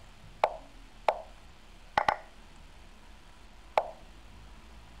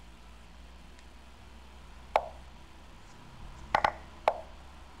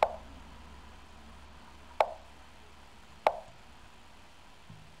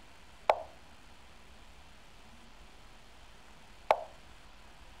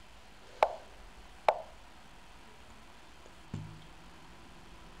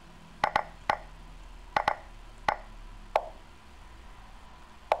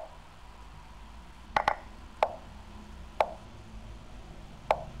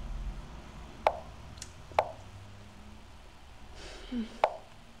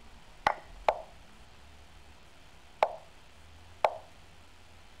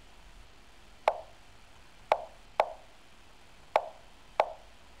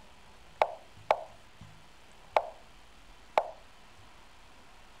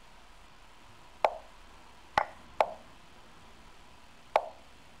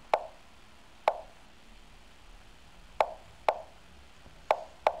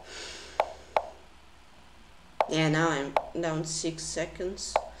 Yeah, now I'm down 6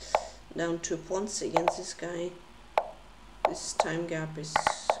 seconds, down 2 points against this guy. This time gap is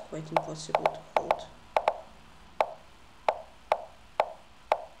quite impossible to hold.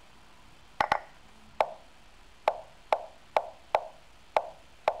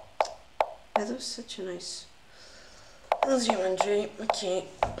 That was such a nice LiveStream, Andre. Okay.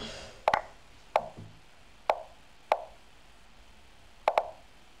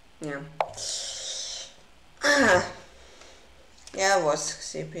 Yeah. Yeah, I was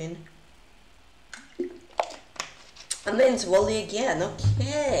sipping. And then it's volley again.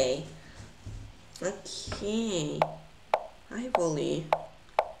 Okay. Okay. Hi, volley.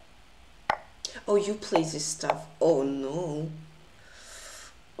 Oh, you play this stuff. Oh no.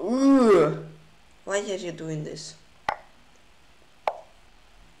 Ooh. Why are you doing this?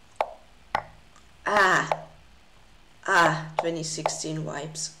 Ah. 2016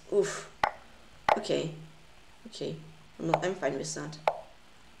 vibes. Oof. Okay. Okay. I'm fine with that.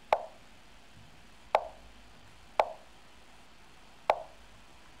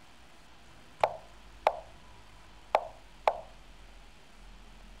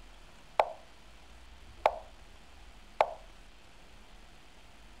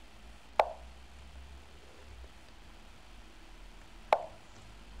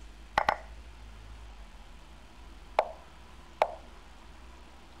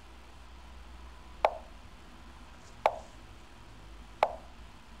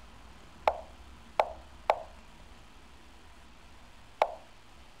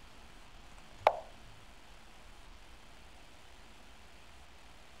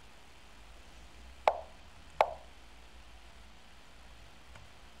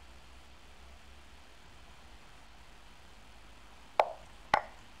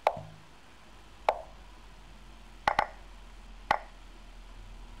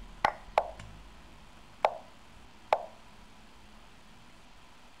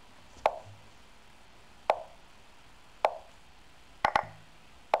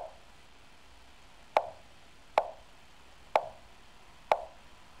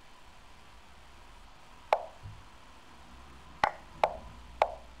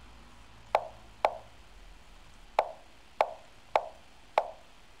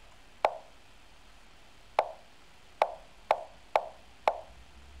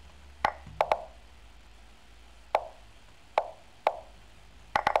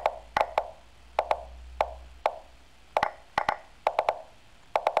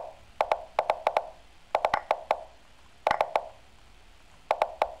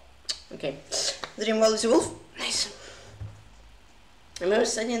 Okay. Dream Wall is a wolf. Nice. I remember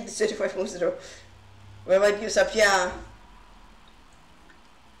studying the 35 moves in a row. Where White gives up, yeah.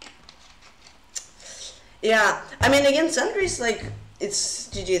 Yeah, I mean, against Andre is like, it's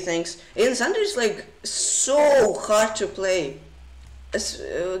GG, thanks. Against Andre is like so hard to play.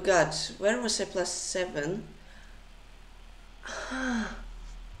 God, where was I +7?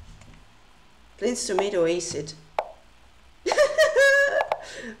 Plains Tomato aced.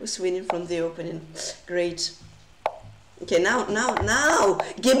 Was winning from the opening. Great. Okay, now!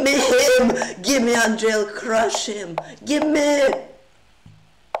 Give me him! Give me Andre, I'll crush him! Give me!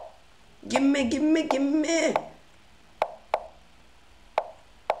 Give me!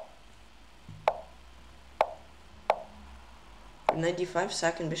 95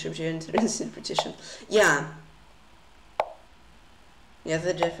 second bishop J instant repetition. Yeah. Yeah,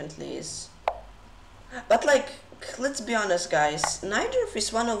 that definitely is. But like, let's be honest, guys. Najdorf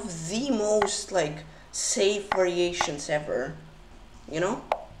is one of the most like safe variations ever. You know,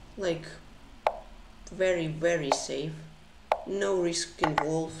 like very, very safe. No risk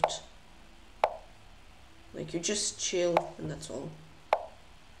involved. Like, you just chill and that's all.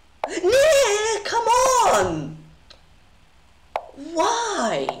 Nee, come on!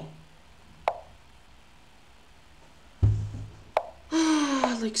 Why?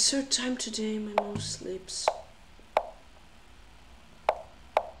 Like, third time today my mouse slips.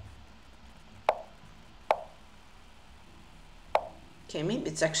 Okay, maybe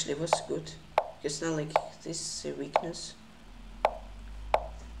it actually was good. Because now, like, this is a weakness.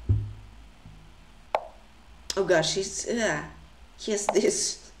 Oh gosh, he's, he has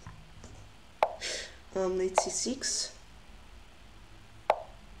this. Knight c6.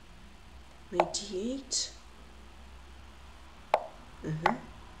 Knight d8.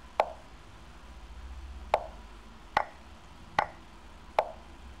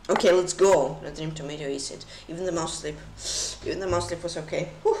 Okay, let's go. Red Dream Tomato aced. Even the mouse slip. Even the mouse slip was okay.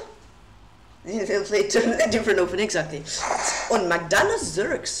 Whew. They'll play a different open, exactly. It's on McDonald's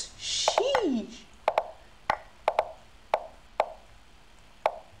Zerks. Sheesh.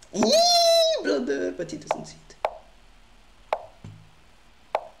 Yee, brother, but he doesn't see it.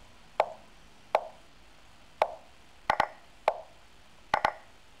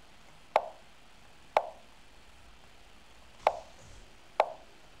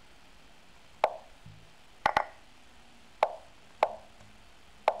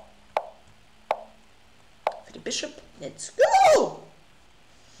 For the bishop, let's go!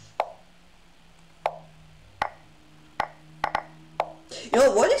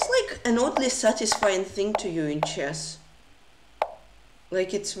 Yo, what is like an oddly satisfying thing to you in chess?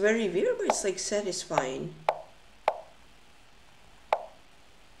 Like, it's very weird, but it's like satisfying.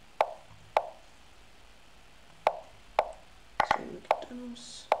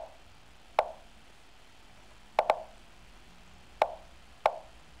 McDonald's.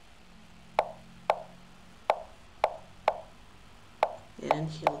 And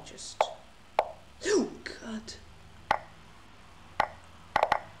he'll just... Oh, God.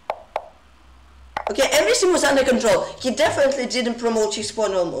 Okay, everything was under control. He definitely didn't promote his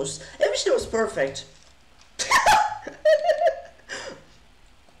pawn almost. Everything was perfect.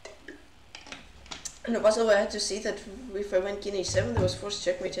 And also I had to see that if I went king a7, there was forced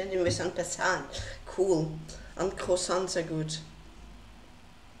checkmate ending with en passant. Cool. And croissants are good.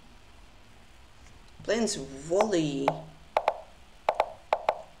 Plains volley.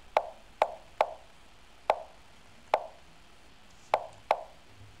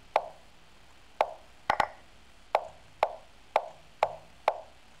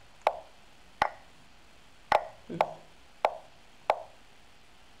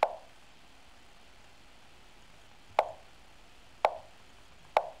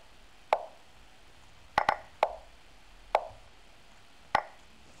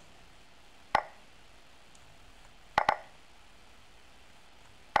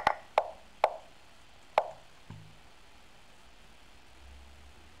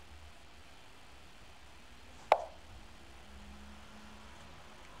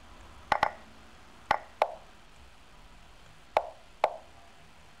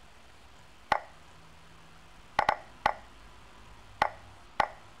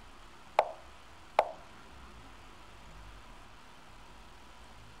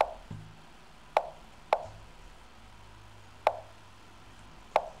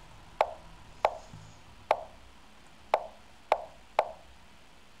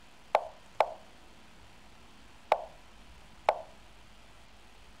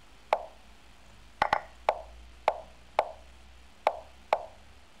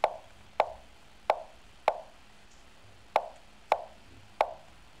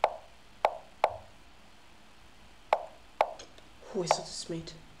 Oh, I saw this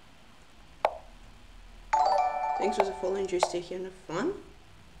mate. Thanks for the follow. Enjoy, stay here and have fun.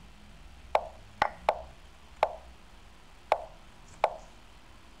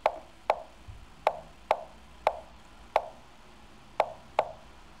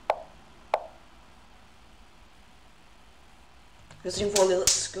 LiveStream volley,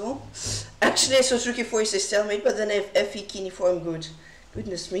 let's go. Actually, I saw Tricky for his stalemate, but then I have FE Kini for him good.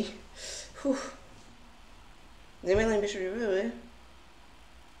 Goodness me. Whew. The main line bishop really.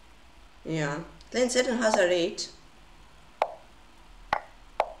 Yeah. Lane 7 has a 8.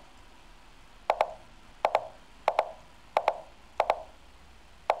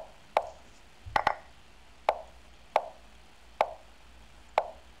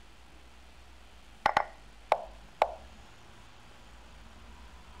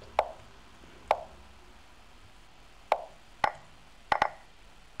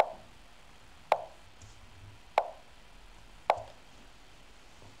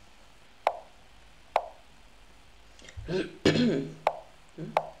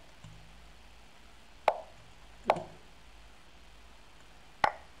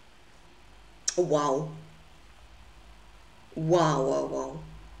 Wow. Wow, wow, wow.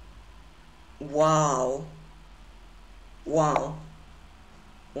 Wow. Wow.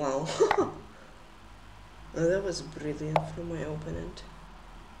 Wow. Oh, that was brilliant from my opponent.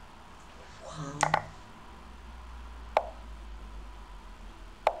 Wow.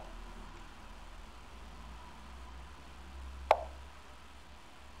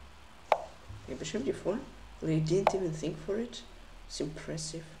 Yeah, bishop d4. They didn't even think for it. It's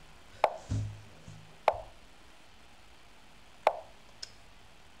impressive.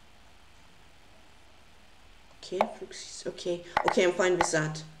 Okay, okay, okay, I'm fine with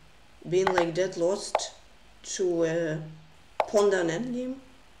that. Being like that lost to pawn down endgame,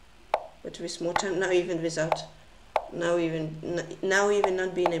 but with more time. Now even without, now even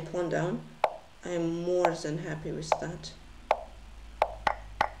not being a pawn down, I am more than happy with that.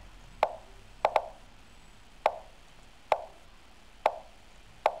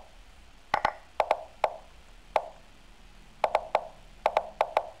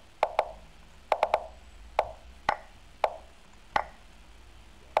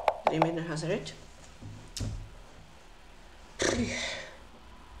 Remainder has it.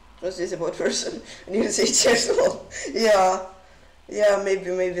 What's this about person? I need to say 8 years old. Yeah, yeah,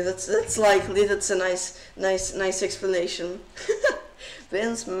 maybe that's likely. That's a nice explanation.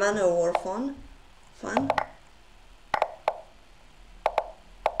 Vince Manor War fun.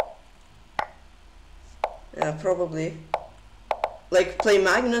 Yeah, probably. Like play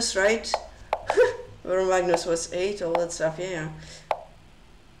Magnus, right? Where Magnus was 8, all that stuff. Yeah.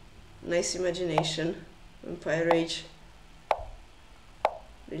 Nice imagination. Empire Age.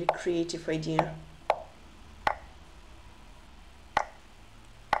 Really creative idea.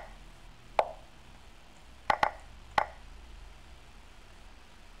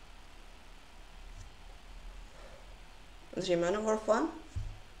 Was Man of War fun?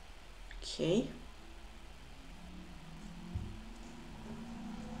 Okay.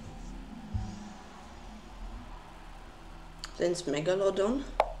 Then it's Megalodon.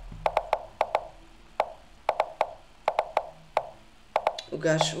 Oh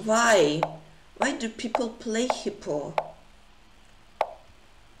gosh, why? Why do people play Hippo?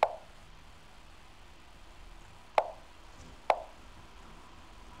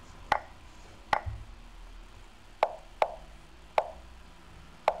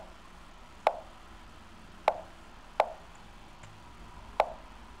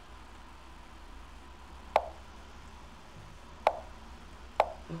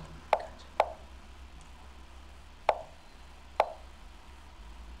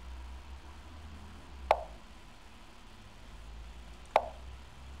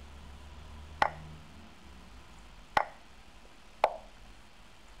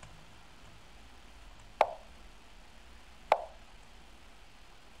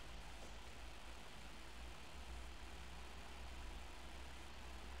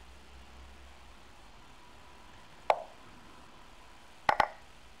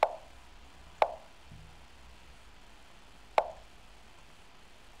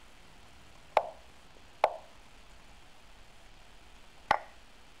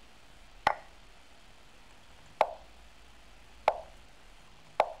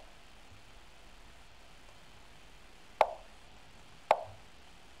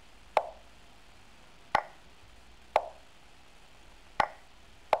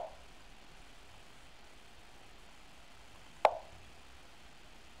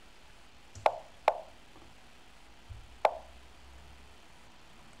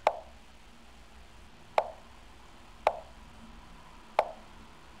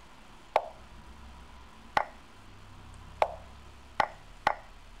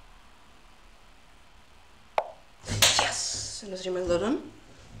 Send us my Lodon.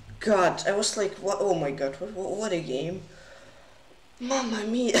 God, I was like, what? Oh my God, what a game. Mamma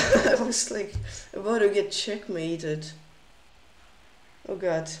mia, I was like about to get checkmated. Oh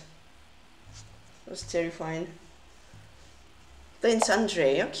God, that was terrifying. Playing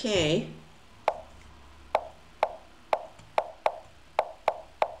Sandre, okay.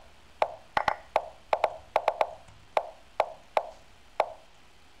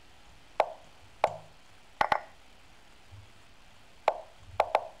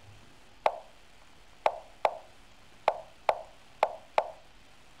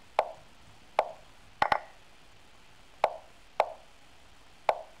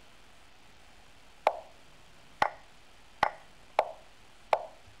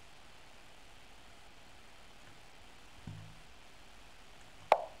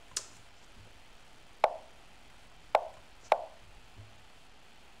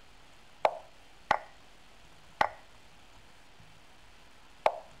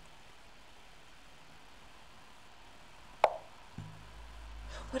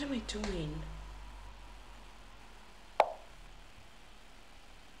 What am I doing?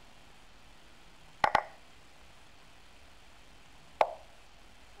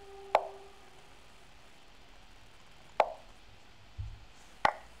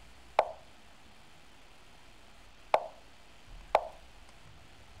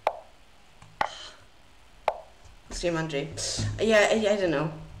 Stream Andre. Yeah, I don't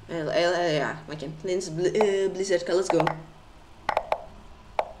know. Yeah, okay. Let's PeshkaCh, let's go.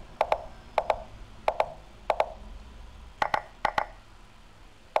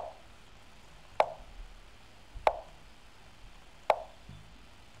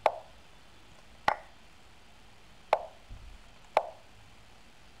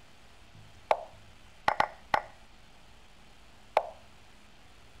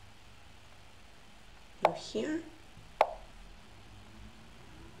 Here.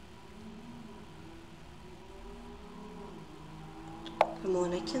 Come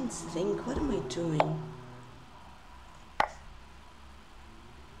on, I can't think. What am I doing?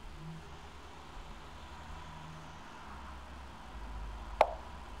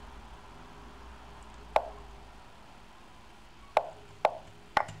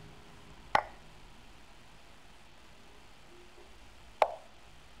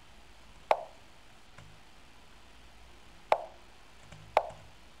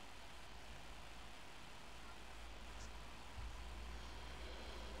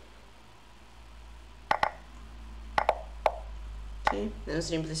 Okay, then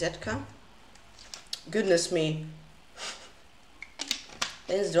stream PeshkaCh. Goodness me.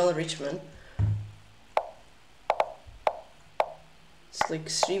 There's Donald Richmond. It's like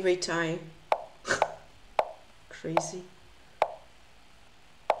 3-way tie. Crazy.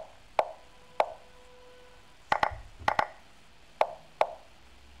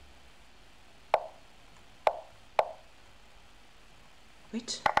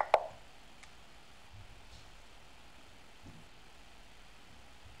 Wait.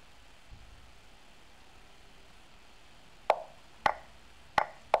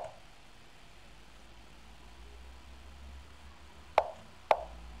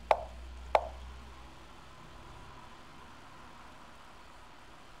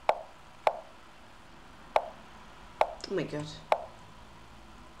 Oh my God.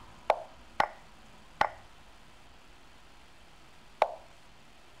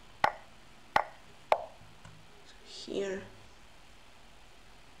 So here.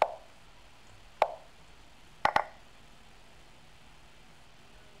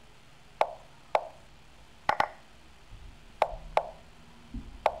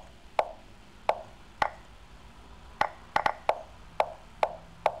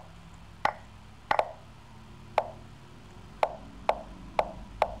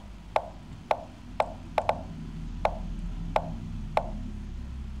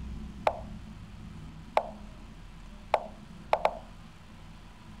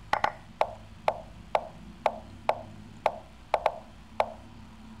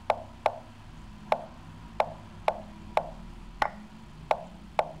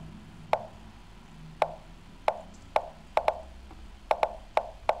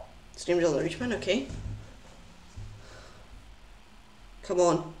 Stream Donald Richmond, okay. Come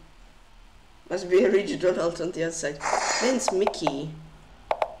on. Must be a rigid Donald on the other side. Then it's Mickey.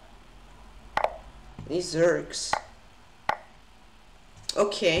 He's Zerks.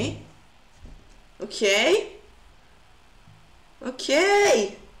 Okay. Okay.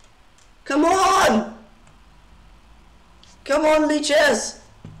 Okay. Come on. Come on, leeches.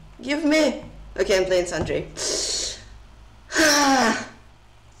 Give me. Okay, I'm playing Sandre.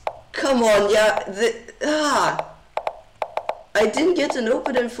 Come on, yeah. I didn't get an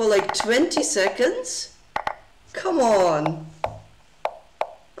opening for like 20 seconds? Come on.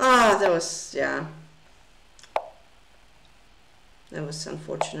 Ah, that was, yeah. That was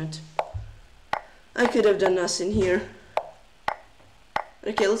unfortunate. I could have done nothing here.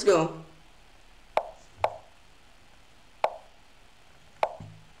 Okay, let's go.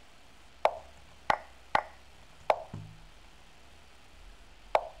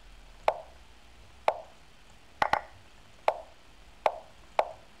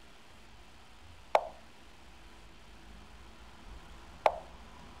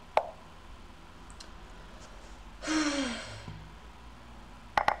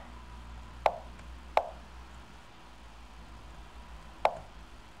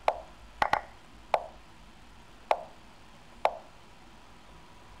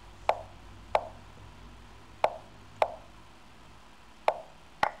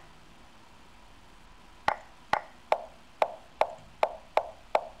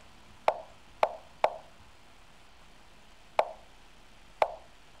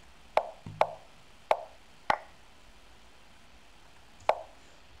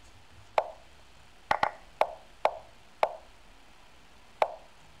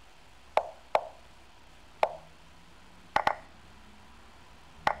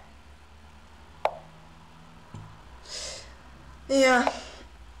 Yeah,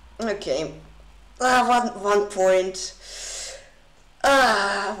 okay. One point.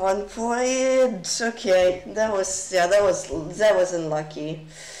 1 point. Okay, that was unlucky.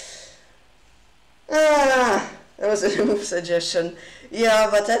 That was a move suggestion. Yeah,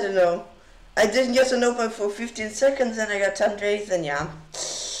 but I don't know. I didn't get an open for 15 seconds and I got 10 raised, then yeah.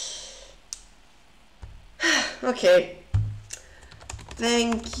 Okay.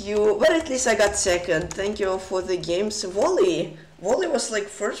 Thank you. But at least I got second. Thank you for the games. Wally was like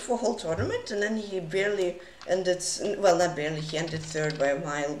first for whole tournament and then he barely ended, well, not barely, he ended third by a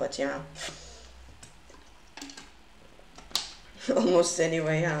mile, but yeah. Almost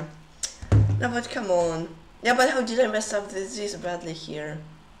anyway, yeah. No, but come on. Yeah, but how did I mess up this badly here?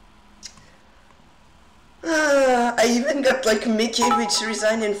 I even got like Mickey, which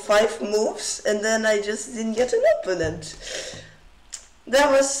resigned in 5 moves, and then I just didn't get an opponent. That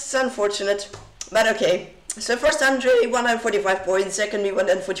was unfortunate, but okay. So first Andre, 145 points, second me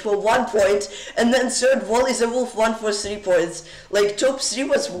 144, 1 point, and then third Wally the Wolf, 1 for 3 points. Like top 3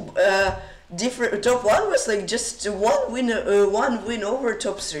 was different. Top 1 was like just one win over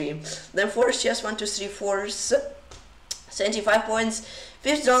top 3. Then fourth, yes, 1, 2, 3, 4s, 75 points.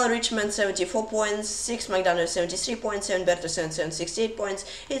 Fifth, Donald Richmond, 74 points. Sixth, McDonald, 73 points. 7, Berto, 68 points.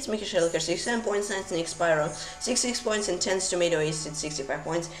 8th, Mickey Shelker, 67 points. 9th, Nick Spyro, 66 points. And 10th, Tomato East, 65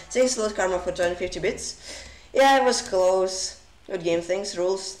 points. Thanks, Lord Karma, for 250 bits. Yeah, it was close. Good game. Thanks,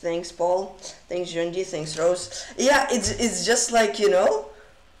 Rules. Thanks, Paul. Thanks, Jundi. Thanks, Rose. Yeah, it's just like, you know,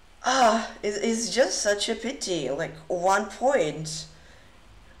 it's just such a pity. Like, 1 point.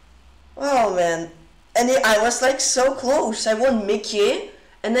 Oh, man. And I was like so close. I won Mickey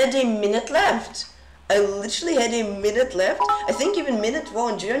and I had a minute left. I literally had a minute left. I think even minute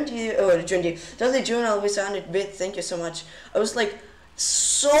 1. Jundi, Totally Journal with 100 bits. Thank you so much. I was like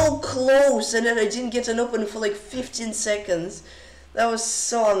so close and then I didn't get an open for like 15 seconds. That was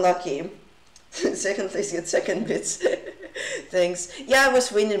so unlucky. Second place gets second bits. Thanks. Yeah, I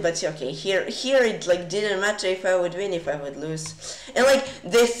was winning, but okay, here it like didn't matter if I would win, if I would lose. And like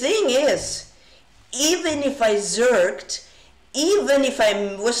the thing is, even if I zerked, even if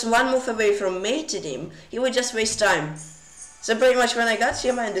I was 1 move away from mating him, he would just waste time. So pretty much when I got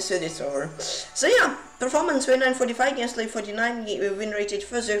him, I understood it's over. So yeah, performance win 945, games play 49, win rate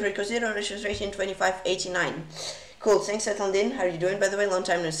 81, zerk rate 0, ratios rating 2589. Cool, thanks Settled how are you doing by the way, long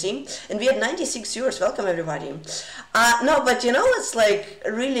time no see. And we had 96 viewers, welcome everybody. No, but you know what's like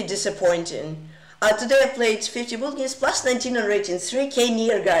really disappointing? Today I played 50 build games, plus 19 on rating, 3k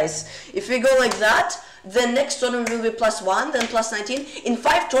near guys. If we go like that, the next tournament will be plus 1, then plus 19. In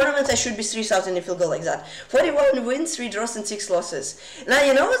 5 tournaments I should be 3000 if we'll go like that. 41 wins, 3 draws and 6 losses. Now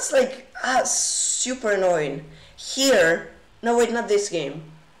you know what's like super annoying? Here, no wait, not this game.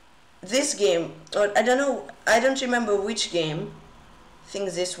 This game, or I don't know, I don't remember which game. I think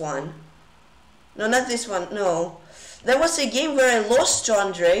this one. No, not this one, no. There was a game where I lost to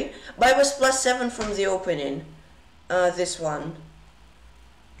Andre, but I was plus 7 from the opening. This one.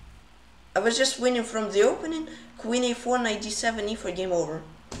 I was just winning from the opening. Queen a4, knight d7, e4, game over.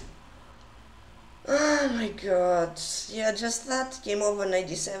 Oh my god. Yeah, just that. Game over, knight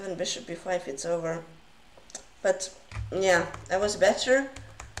d7, bishop b5, it's over. But, yeah, I was better.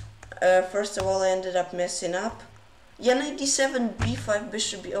 First of all, I ended up messing up. Yeah, knight d7, b5,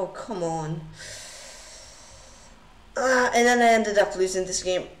 bishop b... Oh, come on. And then I ended up losing this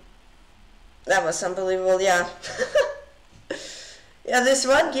game. That was unbelievable, yeah. Yeah, this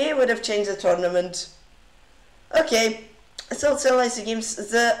one game would have changed the tournament. Okay, so let's analyze the games.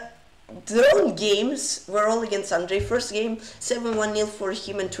 The drone games were all against Andre. First game, 7-1-0 for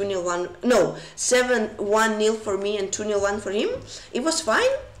him and 2-0-1. No, 7-1-0 for me and 2-0-1 for him. It was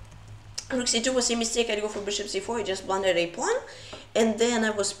fine. Rook c2 was a mistake. I'd go for bishop c4. I just blundered a pawn. And then I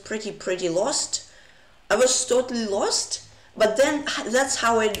was pretty lost. I was totally lost. But then that's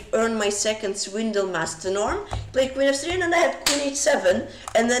how I earned my second Swindle-Master norm. Played queen f3 and then I had queen h7.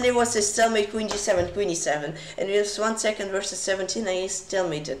 And then it was a stalemate queen g7, queen e7. And it was 1 second versus 17, I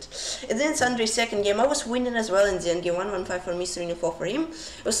stalemated. And then it's Andre's second game. I was winning as well in the end game. 1-1-5 for me, 3-4 for him.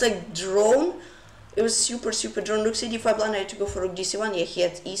 It was like drone. It was super drone. Rook c d5 blind. I had to go for rook d c1. Yeah, he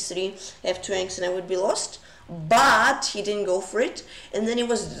had e3, f2 angst, and I would be lost. But he didn't go for it. And then it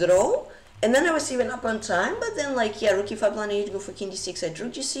was draw. And then I was even up on time, but then like, yeah, rook e5 blind, I had to go for king d6, I had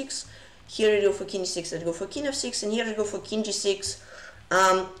rook g6, here I go for king d6, I'd go for king f6, and here I go for king g6,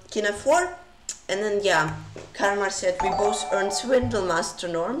 king f4, and then, yeah, Karmar said we both earned Swindle-Master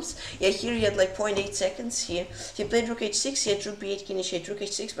norms. Yeah, here he had like 0.8 seconds, he played rook h6, he had rook b8, king h8, rook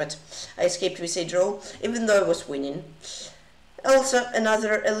h6, but I escaped with a draw, even though I was winning. Also, a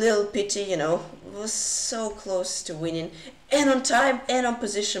little pity, you know, was so close to winning, and on time, and on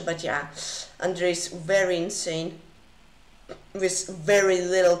position, but yeah, Andre's very insane, with very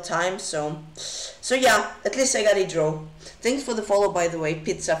little time, so yeah, at least I got a draw. Thanks for the follow, by the way,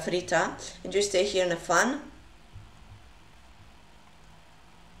 Pizza Frita, and just stay here and have fun.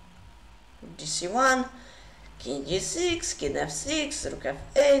 dc1, king g6, king f6, rook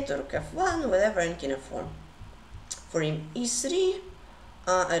f8, rook f1, whatever, and king f4. For him, e3,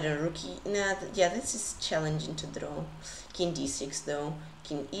 I don't know, rook e, nah, yeah, this is challenging to draw. King d6 though,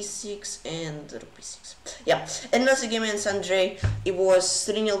 king e6, and rook b6. Yeah, and another game against Andre, it was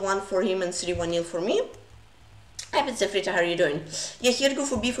 3-0-1 for him and 3-1-0 for me. Hi Pizza Frita, how are you doing? Yeah, here go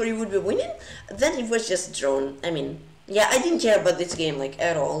for b4, you would be winning. Then it was just drawn. I mean, yeah, I didn't care about this game, like,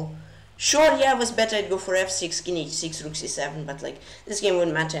 at all. Sure, yeah, it was better I'd go for f6, king h6, rook c7, but, like, this game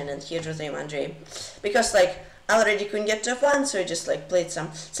wouldn't matter, and then here was Andre. Because, like, I already couldn't get to f1, so I just, like, played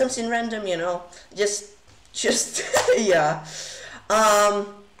something random, you know, just, yeah.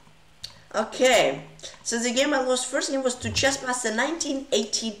 Okay, so the game I lost first game was to Chessmaster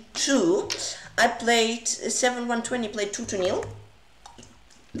 1982. I played 7-1-20, played 2-0.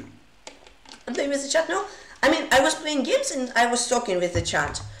 I'm playing with the chat now. I mean, I was playing games and I was talking with the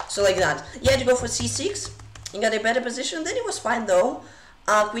chat, so like that. You had to go for c6, you got a better position, then it was fine though.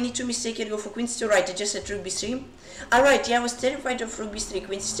 Queen e2 mistake, you had to go for queen c2, right, I just had rook b3. Alright, yeah, I was terrified of rook b3,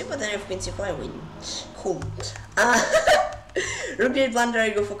 queen c2, but then I have queen c4, I win. Cool. Rook d8 blunder, I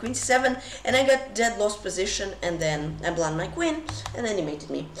go for queen c7, and I got dead lost position, and then I blunder my queen, and then he mated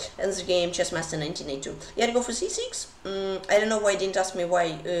me. And the game, Chessmaster 1982. You had to go for c6. I don't know why he didn't ask me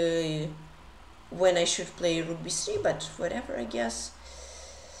why, when I should play rook b3, but whatever, I guess.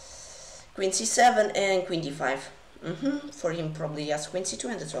 Queen c7 and queen d5. For him probably, yes, queen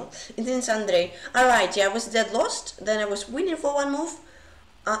c2, and that's wrong. And then it's Andre. Alright, yeah, I was dead lost, then I was winning for one move.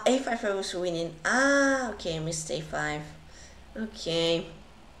 a5 I was winning. Okay, I missed a5. Okay.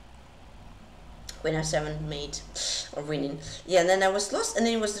 Queen f7 mate, or winning. Yeah, and then I was lost, and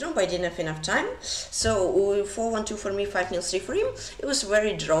then it was drawn, but I didn't have enough time. So 4-1-2 for me, 5-0-3 for him. It was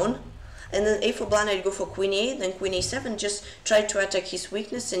very drawn. And then a4 blind, I'd go for queen a8, then queen a7, just try to attack his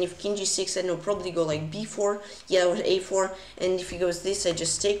weakness, and if king g6, I know, probably go like b4, yeah, or a4, and if he goes this, I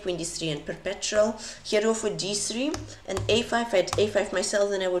just take queen d3 and perpetual. Here I go for d3, and a5, I had a5 myself,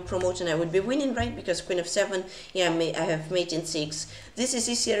 then I would promote and I would be winning, right, because queen f7, yeah, I have mate in 6. This is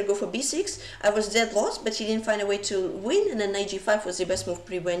easier, I go for b6, I was dead lost, but he didn't find a way to win, and then knight g5 was the best move,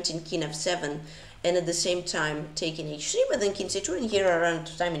 preventing king f7. And at the same time taking h3, but then king c2, and here around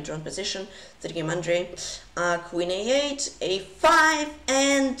time in drawn position, third game Andre, queen a8, a5,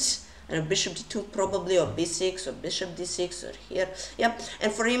 and bishop d2 probably, or b6, or bishop d6, or here, yep,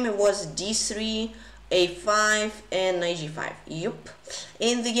 and for him it was d3, a5, and knight g5, yup.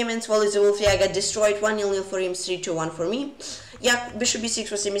 In the game against Wally the Wolf, yeah, I got destroyed, 1-0 for him, 3-1 for me. Yeah, bishop b6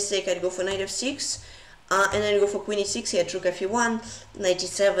 was a mistake, I'd go for knight f6, and then I go for queen e6, he had rook f1, knight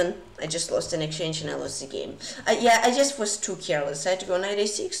e7, I just lost an exchange and I lost the game. Yeah, I just was too careless. I had to go knight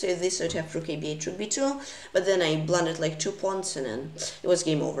a6, so this would have rook ab8, rook b2, but then I blundered like 2 pawns and then it was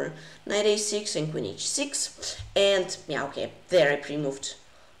game over. Knight a6 and queen h6, and yeah, okay, there I pre-moved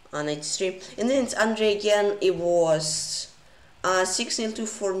on knight e3. And then it's Andre again, it was 6-2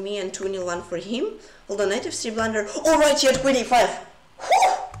 for me and 2-1 for him. Hold on, knight f3 blunder. Alright, he had queen a5.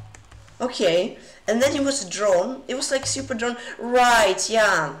 Whew! Okay, and then he was drawn. It was like super drawn. Right,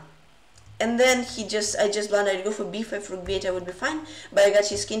 yeah. And then I just blundered. I'd go for b5, rook b8, I would be fine. But I got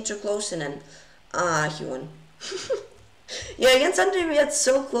his king too close and then, he won. Yeah, against Andre we had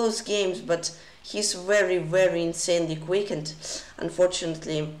so close games, but he's very, very insanely quick, and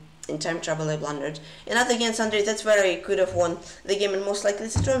unfortunately, in time trouble I blundered. And not against Andre, that's where I could have won the game, and most likely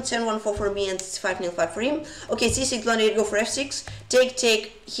it's a turn 10-1-4 for me and 5-0-5 for him. Okay, c6 blunder, he'd go for f6,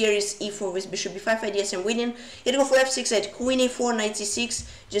 take, here is e4 with bishop b5 ideas, I'm winning. He'd go for f6, I had queen a4, knight c6,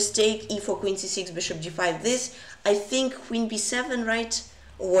 just take, e4, queen c6, bishop g5, this, I think queen b7, right,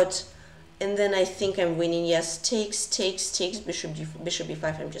 or what? And then I think I'm winning, yes, takes, bishop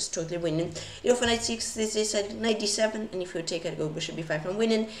b5, I'm just totally winning. You know, for knight 6, this is knight d7, and if you take, I go bishop b5, I'm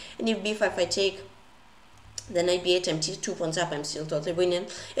winning. And if b5 I take, then knight b8, I'm 2 pawns up, I'm still totally winning.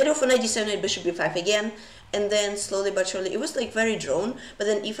 You know, for knight d7, knight bishop b5 again, and then slowly but surely, it was like very drawn, but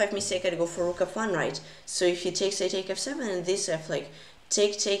then e5 mistake, I'd go for rook f1, right? So if he takes, I take f7, and this I have like,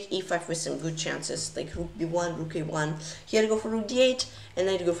 take, e5 with some good chances, like rook b1, rook a1. Here I go for rook d8, and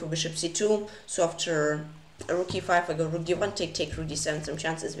then I go for bishop c2. So after rook e5, I go rook d1, take, rook d7, some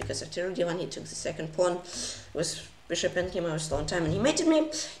chances, because after rook d1, he took the second pawn. It was bishop endgame, I was slow on time, and he mated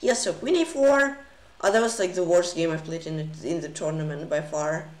me. Yes, so queen a4. That was like the worst game I've played in the tournament by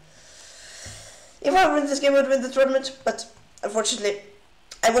far. If I win this game, I would win the tournament, but unfortunately,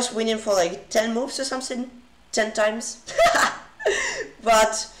 I was winning for like 10 moves or something, 10 times.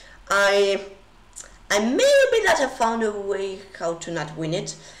 But I maybe not have found a way how to not win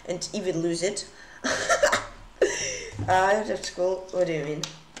it and even lose it. That's cool. What do you mean?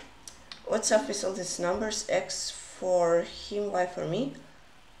 What's up with all these numbers? X for him, Y for me?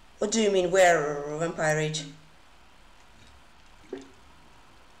 What do you mean? Where, Vampire Rage?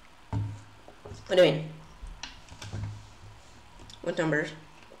 What do you mean? What number?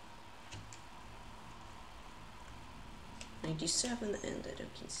 97 and the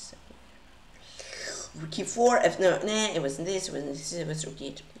rook e7. Rook e4, it wasn't this, it was rook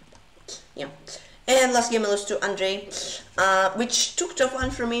e8. Yeah. And last game I lost to Andre, which took top 1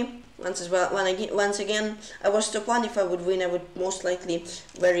 for me once as well. Once again, I was top 1. If I would win, I would most likely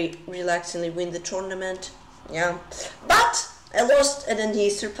very relaxingly win the tournament. Yeah. But I lost, and then he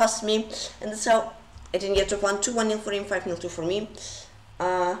surpassed me, and that's how I didn't get top 1. 2-1-0 for him, 5-0-2 for me.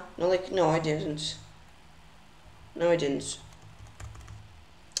 No, I didn't. No, I didn't.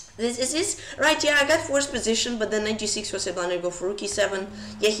 This is this right? Yeah, I got first position, but then knight g6 was a blunder. Go for rook e7.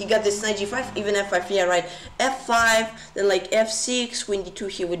 Yeah, he got this knight g5, even f5. Yeah, right. f5, then like f6, queen d2.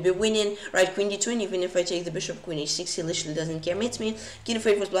 He would be winning, right? Queen d2, and even if I take the bishop, queen h6, he literally doesn't care. Mates me. King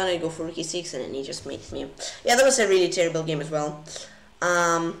f8 was blunder. Go for rook e6, and then he just mates me. Yeah, that was a really terrible game as well.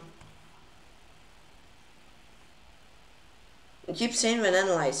 You keep saying when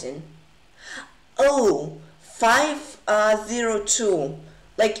analyzing. Oh. 5-0-2,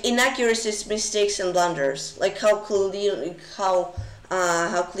 like inaccuracies, mistakes, and blunders. Like how clean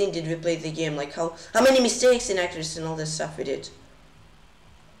did we play the game? Like how many mistakes, inaccuracies, and all this stuff we did.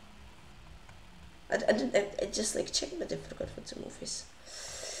 I just like checked, but I forgot what the move is.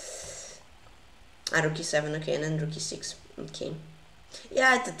 Rook e7, okay, and then rook e6, okay. Yeah,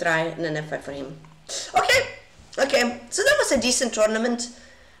 I had to try, and then f5 for him. Okay, so that was a decent tournament.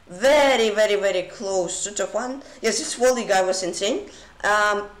 Very, very, very close to top 1. Yes, this Wally guy was insane.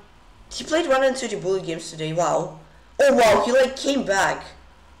 He played 130 bullet games today. Wow. Oh wow, he like came back.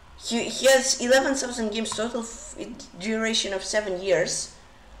 He has 11,000 games total duration of 7 years.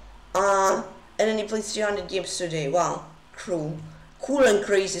 And then he played 300 games today. Wow, cruel and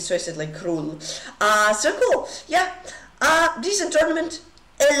crazy. So I said like cruel. So cool. Yeah. Decent tournament.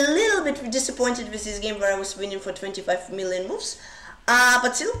 A little bit disappointed with this game where I was winning for 25 million moves.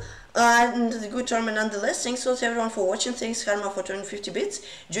 But still, the good tournament nonetheless. Thanks also to everyone for watching. Thanks Karma for 250 bits,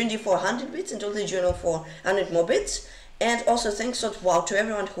 Jundy for 100 bits, and totally Juno for 100 more bits. And also thanks to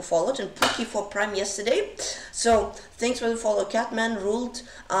everyone who followed, and Pookie for Prime yesterday. So thanks for the follow, Catman, Ruled,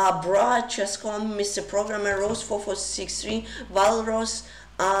 Bra, Chescom, Mr. Programmer, Rose 4463, Valros,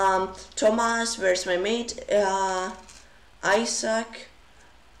 Thomas, Where's My Mate, Isaac,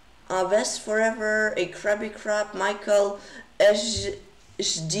 West Forever, A Krabby Crab, Michael,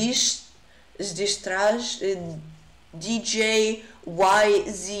 Zdistraj, DJ,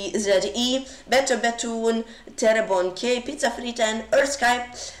 YZZE, Beto Betoon, Terrebon K, Pizza Frita, and Earth Sky.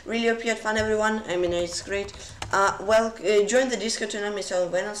 Really hope you had fun, everyone. I mean, it's great. Join the Discord tonight,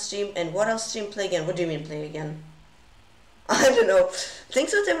 myself, when I'll stream, and what I'll stream, play again. What do you mean, play again? I don't know.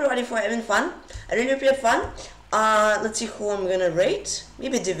 Thanks to everybody for having fun. I really hope you had fun. Let's see who I'm gonna rate.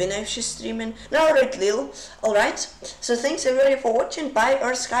 Maybe Divina if she's streaming. No, I'll rate Lil. Alright. So thanks everybody for watching. Bye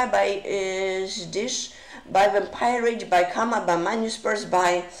Earth Sky, by Dish, by Vampire Rage, by Kama, by Manuspurs,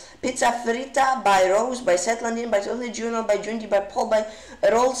 by Pizza Frita, by Rose, by Setlandin, by Totally Juno, by Jundi, by Paul, by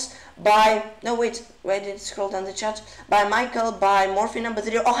Rolls, by... No, wait. Why did it scroll down the chat? By Michael, by Morphe number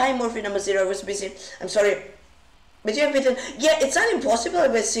 0. Oh, hi Morphe number 0. I was busy. I'm sorry. But you have been... Yeah, it's not impossible.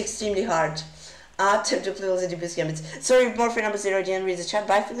 It was extremely hard. Attempt to play all the deepest games. Sorry, Morphe number 0, I didn't read the chat.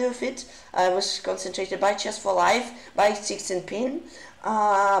 Bye for the fit. I was concentrated. By Chess for Life. By 16 Pin.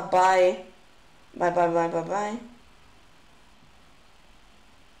 Bye.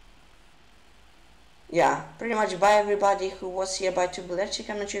 Yeah, pretty much bye everybody who was here. By Tubulerchik.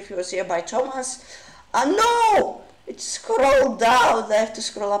 I'm not sure if he was here. By Thomas. No! It scrolled down. I have to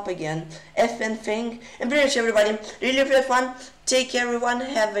scroll up again. FN thing. And pretty much everybody. Really fun. Take care everyone.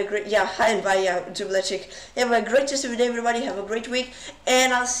 Have a great... Yeah, hi and bye, Tubulerchik. Have a great rest of the day everybody. Have a great week.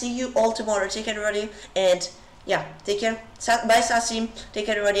 And I'll see you all tomorrow. Take care everybody. And yeah, take care. Bye Sasim. Take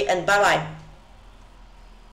care everybody. And bye bye.